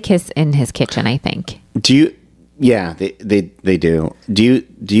 they kiss in his kitchen, I think. Do you... Yeah, they do. Do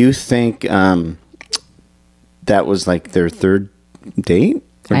you think that was like their third date?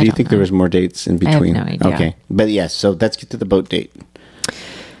 Or do you think there was more dates in between? I have no idea. Okay. But yes, so let's get to the boat date.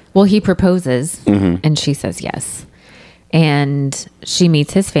 Well, he proposes, and she says yes. And she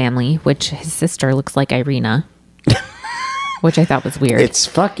meets his family, which his sister looks like Irina, which I thought was weird. It's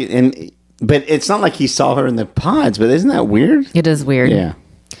fucking... But it's not like he saw her in the pods, but isn't that weird? It is weird. Yeah.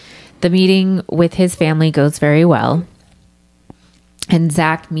 The meeting with his family goes very well. And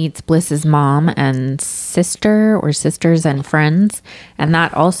Zach meets Bliss's mom and sister, or sisters and friends. And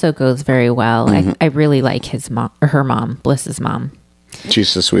that also goes very well. I really like his mom, or her mom, Bliss's mom.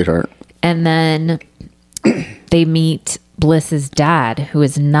 She's a sweetheart. And then they meet Bliss's dad, who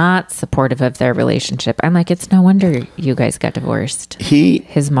is not supportive of their relationship. I'm like, it's no wonder you guys got divorced.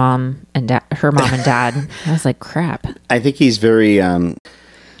 His mom and her mom and dad. I was like, crap. I think he's very.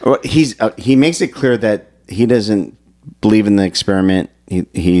 He makes it clear that he doesn't believe in the experiment.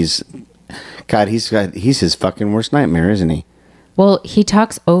 He's his fucking worst nightmare, isn't he? Well, he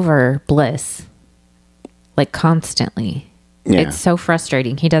talks over Bliss like constantly. Yeah. It's so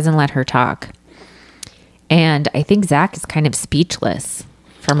frustrating. He doesn't let her talk. And I think Zach is kind of speechless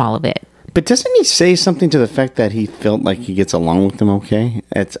from all of it. But doesn't he say something to the fact that he felt like he gets along with them okay?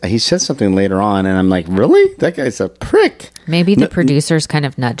 He says something later on, and I'm like, really? That guy's a prick. Maybe the producers kind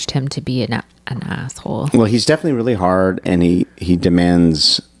of nudged him to be an asshole. Well, he's definitely really hard, and he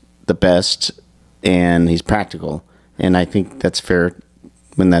demands the best, and he's practical. And I think that's fair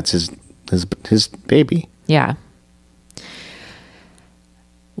when that's his baby. Yeah.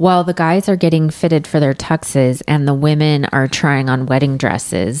 While the guys are getting fitted for their tuxes and the women are trying on wedding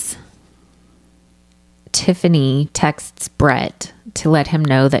dresses, Tiffany texts Brett to let him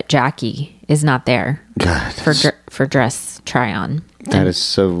know that Jackie is not there for dress try on. That is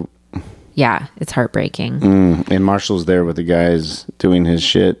so... Yeah, it's heartbreaking. And Marshall's there with the guys doing his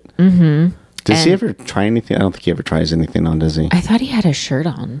shit. Mm-hmm. Does he ever try anything? I don't think he ever tries anything on, does he? I thought he had a shirt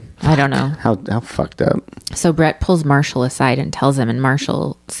on. I don't know. How fucked up. So Brett pulls Marshall aside and tells him, and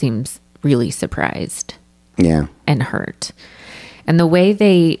Marshall seems really surprised. Yeah. And hurt. And the way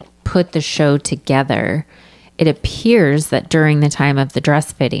they put the show together, it appears that during the time of the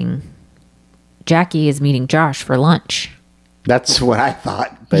dress fitting, Jackie is meeting Josh for lunch. That's what I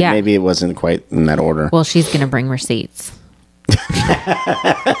thought, but maybe it wasn't quite in that order. Well, she's going to bring receipts.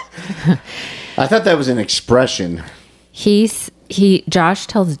 I thought that was an expression. Josh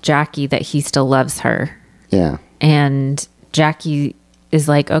tells Jackie that he still loves her. Yeah. And Jackie is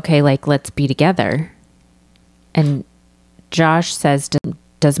like, okay, like, let's be together. And Josh says,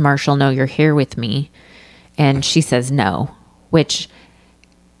 does Marshall know you're here with me? And she says no, which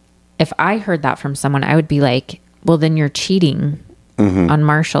if I heard that from someone, I would be like, well, then you're cheating on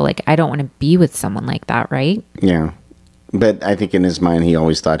Marshall. Like, I don't want to be with someone like that, right? Yeah. But I think in his mind, he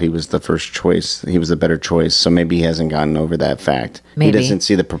always thought he was the first choice. He was the better choice. So maybe he hasn't gotten over that fact. Maybe. He doesn't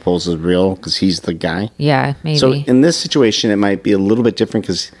see the proposal as real because he's the guy. Yeah, maybe. So in this situation, it might be a little bit different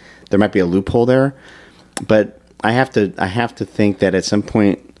because there might be a loophole there. But I have to think that at some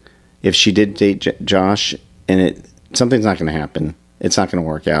point, if she did date Josh and something's not going to happen. It's not going to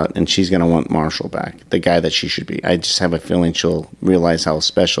work out, and she's going to want Marshall back, the guy that she should be. I just have a feeling she'll realize how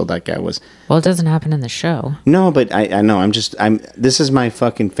special that guy was. Well, it doesn't happen in the show. No, but I know. This is my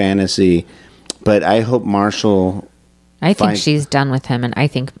fucking fantasy, but I hope Marshall... I think she's done with him, and I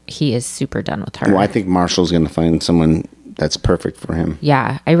think he is super done with her. Well, I think Marshall's going to find someone that's perfect for him.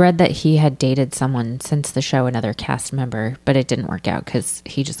 Yeah, I read that he had dated someone since the show, another cast member, but it didn't work out because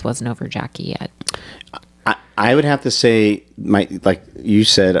he just wasn't over Jackie yet. I would have to say, like you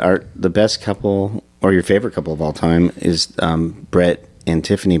said, the best couple or your favorite couple of all time is Brett and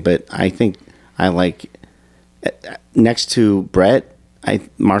Tiffany. But I think I like next to Brett,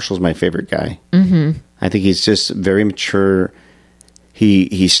 Marshall's my favorite guy. Mm-hmm. I think he's just very mature.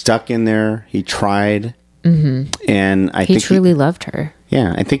 He stuck in there. He tried, and I think he truly loved her.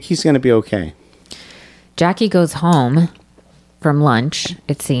 Yeah, I think he's going to be okay. Jackie goes home from lunch,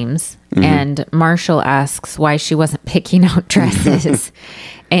 it seems. And Marshall asks why she wasn't picking out dresses.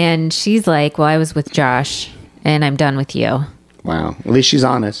 And she's like, well, I was with Josh and I'm done with you. Wow. At least she's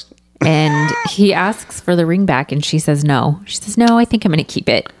honest. And he asks for the ring back and she says no. She says, no, I think I'm going to keep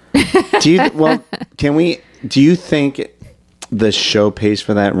it. Do you think the show pays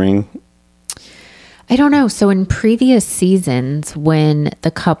for that ring? I don't know. So in previous seasons, when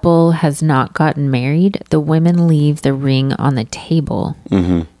the couple has not gotten married, the women leave the ring on the table.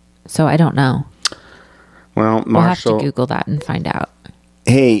 Mm-hmm. So I don't know. Well, Marshall, we'll have to Google that and find out.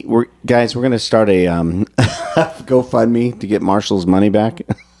 Hey, we're going to start a GoFundMe to get Marshall's money back.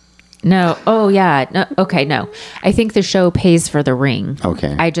 No. Oh, yeah. No. Okay. No. I think the show pays for the ring.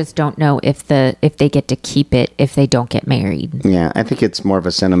 Okay. I just don't know if they get to keep it if they don't get married. Yeah, I think it's more of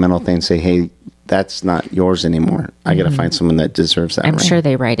a sentimental thing. Say, hey, that's not yours anymore. I got to find someone that deserves that. I'm sure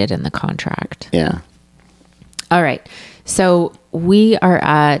they write it in the contract. Yeah. All right. So we are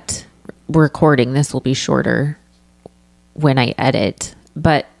at recording. This will be shorter when I edit,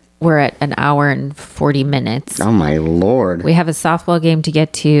 but we're at an hour and 40 minutes. Oh, my Lord. We have a softball game to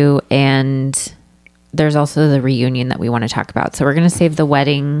get to, and there's also the reunion that we want to talk about. So we're going to save the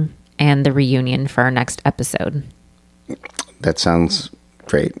wedding and the reunion for our next episode. That sounds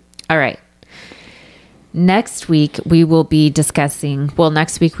great. All right. Next week, we will be discussing... Well,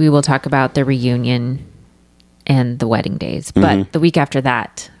 next week, we will talk about the reunion and the wedding days. But the week after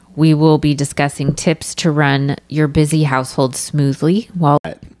that, we will be discussing tips to run your busy household smoothly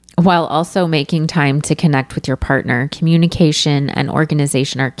while also making time to connect with your partner. Communication and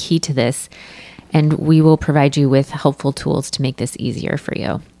organization are key to this, and we will provide you with helpful tools to make this easier for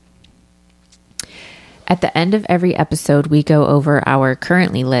you. At the end of every episode, we go over our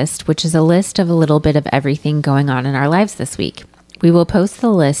currently list, which is a list of a little bit of everything going on in our lives this week. We will post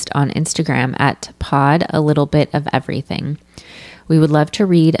the list on Instagram at pod a little bit of everything. We would love to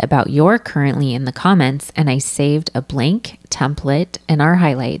read about your currently in the comments, and I saved a blank template in our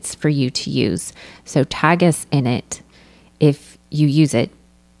highlights for you to use. So tag us in it if you use it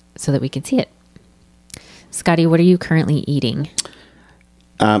so that we can see it. Scotty, what are you currently eating?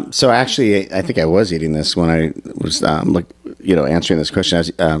 So actually, I think I was eating this when I was, answering this question.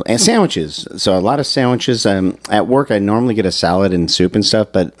 And sandwiches. So a lot of sandwiches. At work, I normally get a salad and soup and stuff,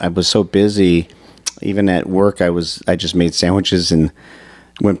 but I was so busy. Even at work, I just made sandwiches and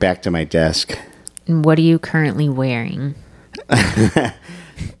went back to my desk. And what are you currently wearing? A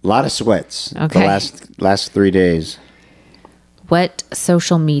lot of sweats. Okay. The last 3 days. What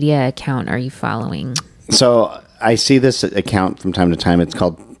social media account are you following? So I see this account from time to time. It's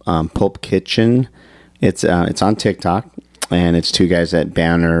called Pulp Kitchen. It's on TikTok, and it's two guys that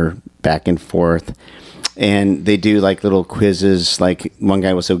banter back and forth, and they do like little quizzes. Like one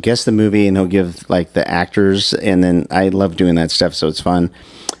guy will say, guess the movie, and he'll give like the actors, and then I love doing that stuff, so it's fun.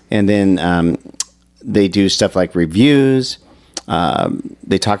 And then they do stuff like reviews.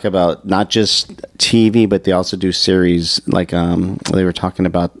 They talk about not just TV, but they also do series. Like they were talking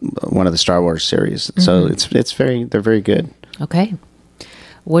about one of the Star Wars series. So they're very good. Okay.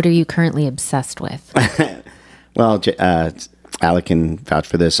 What are you currently obsessed with? Well, Alec can vouch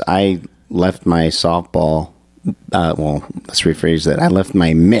for this. I left my softball. Let's rephrase that. I left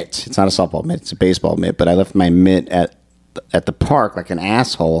my mitt. It's not a softball mitt. It's a baseball mitt. But I left my mitt at the park like an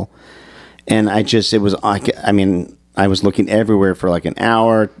asshole. And I was looking everywhere for like an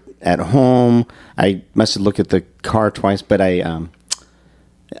hour at home. I must have looked at the car twice, but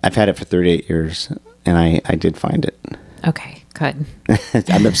I've had it for 38 years, and I did find it. Okay, good.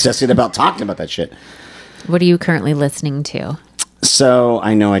 I'm obsessing about talking about that shit. What are you currently listening to? So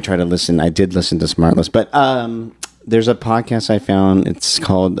I know I try to listen. I did listen to Smartless, but there's a podcast I found. It's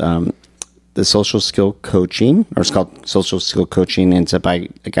called the Social Skill Coaching, or it's called Social Skill Coaching, and it's by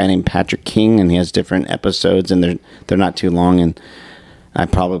a guy named Patrick King, and he has different episodes, and they're not too long, and I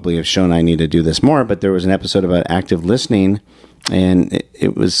probably have shown I need to do this more, but there was an episode about active listening, and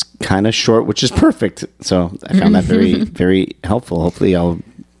it was kind of short, which is perfect. So I found that very, very helpful. Hopefully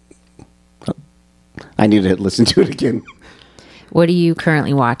I need to listen to it again. What are you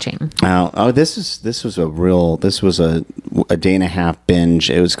currently watching? This was a day and a half binge.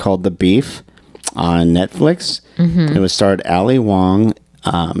 It was called The Beef on Netflix. Mm-hmm. It was starred Ali Wong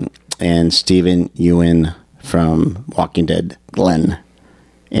and Steven Yeun from Walking Dead, Glenn,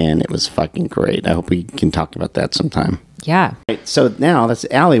 and it was fucking great. I hope we can talk about that sometime. Yeah. Right, so now that's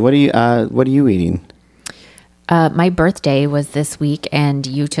Ali. What are you eating? My birthday was this week, and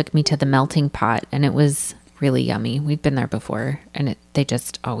you took me to the melting pot, and it was really yummy. We've been there before, and they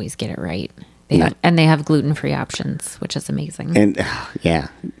just always get it right. They have gluten-free options, which is amazing. And yeah.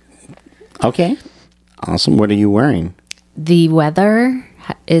 Okay. Awesome. What are you wearing? The weather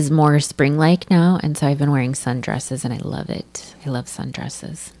is more spring-like now, and so I've been wearing sundresses, and I love it. I love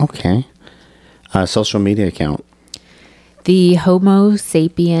sundresses. Okay. Social media account. The Homo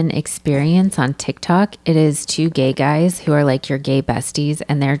Sapien Experience on TikTok. It is two gay guys who are like your gay besties,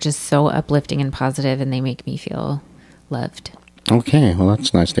 and they're just so uplifting and positive, and they make me feel loved. Okay, well,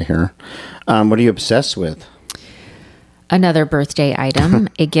 that's nice to hear. What are you obsessed with? Another birthday item,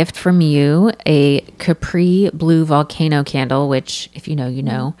 a gift from you, a Capri Blue volcano candle, which if you know, you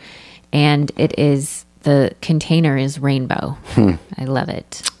know. And the container is rainbow. I love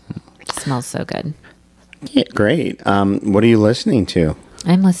it. It smells so good. Yeah, great. What are you listening to?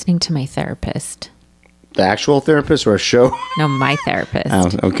 I'm listening to my therapist. The actual therapist or a show? No, my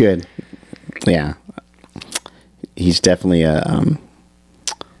therapist. Oh, good. Yeah. He's definitely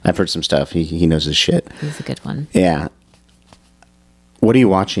I've heard some stuff. He knows his shit. He's a good one. Yeah. What are you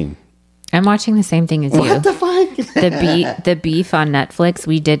watching? I'm watching the same thing as you. What the fuck? The Beef on Netflix.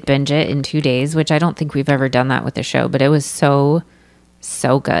 We did binge it in 2 days, which I don't think we've ever done that with a show, but it was so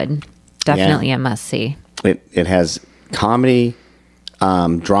good. Definitely a must see. It has comedy,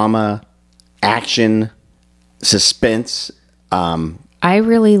 drama, action, suspense. I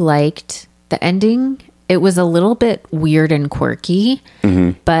really liked the ending. It was a little bit weird and quirky,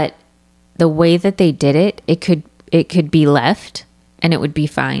 but the way that they did it, it could be left and it would be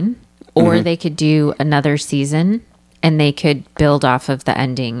fine, or they could do another season and they could build off of the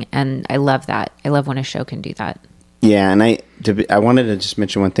ending. And I love that. I love when a show can do that. Yeah, and I wanted to just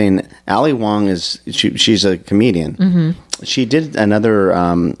mention one thing. Ali Wong she's a comedian. Mm-hmm. She did another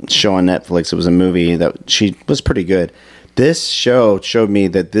show on Netflix. It was a movie that she was pretty good. This show showed me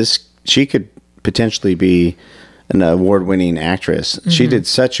that she could potentially be an award-winning actress. Mm-hmm. She did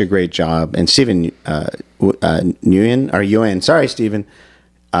such a great job. And Steven Yeun, sorry, Steven,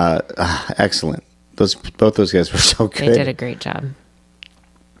 excellent. Both those guys were so good. They did a great job.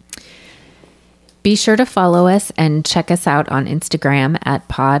 Be sure to follow us and check us out on Instagram at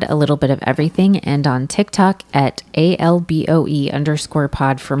pod a little bit of everything and on TikTok at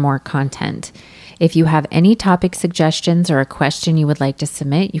ALBOE_pod for more content. If you have any topic suggestions or a question you would like to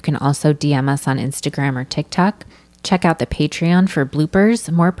submit, you can also DM us on Instagram or TikTok. Check out the Patreon for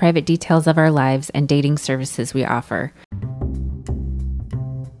bloopers, more private details of our lives, and dating services we offer.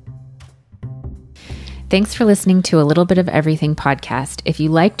 Thanks for listening to A Little Bit of Everything podcast. If you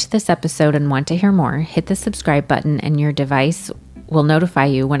liked this episode and want to hear more, hit the subscribe button and your device will notify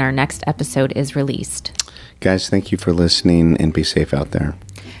you when our next episode is released. Guys, thank you for listening and be safe out there.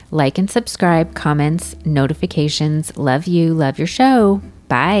 Like and subscribe, comments, notifications. Love you. Love your show.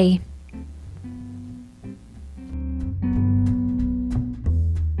 Bye.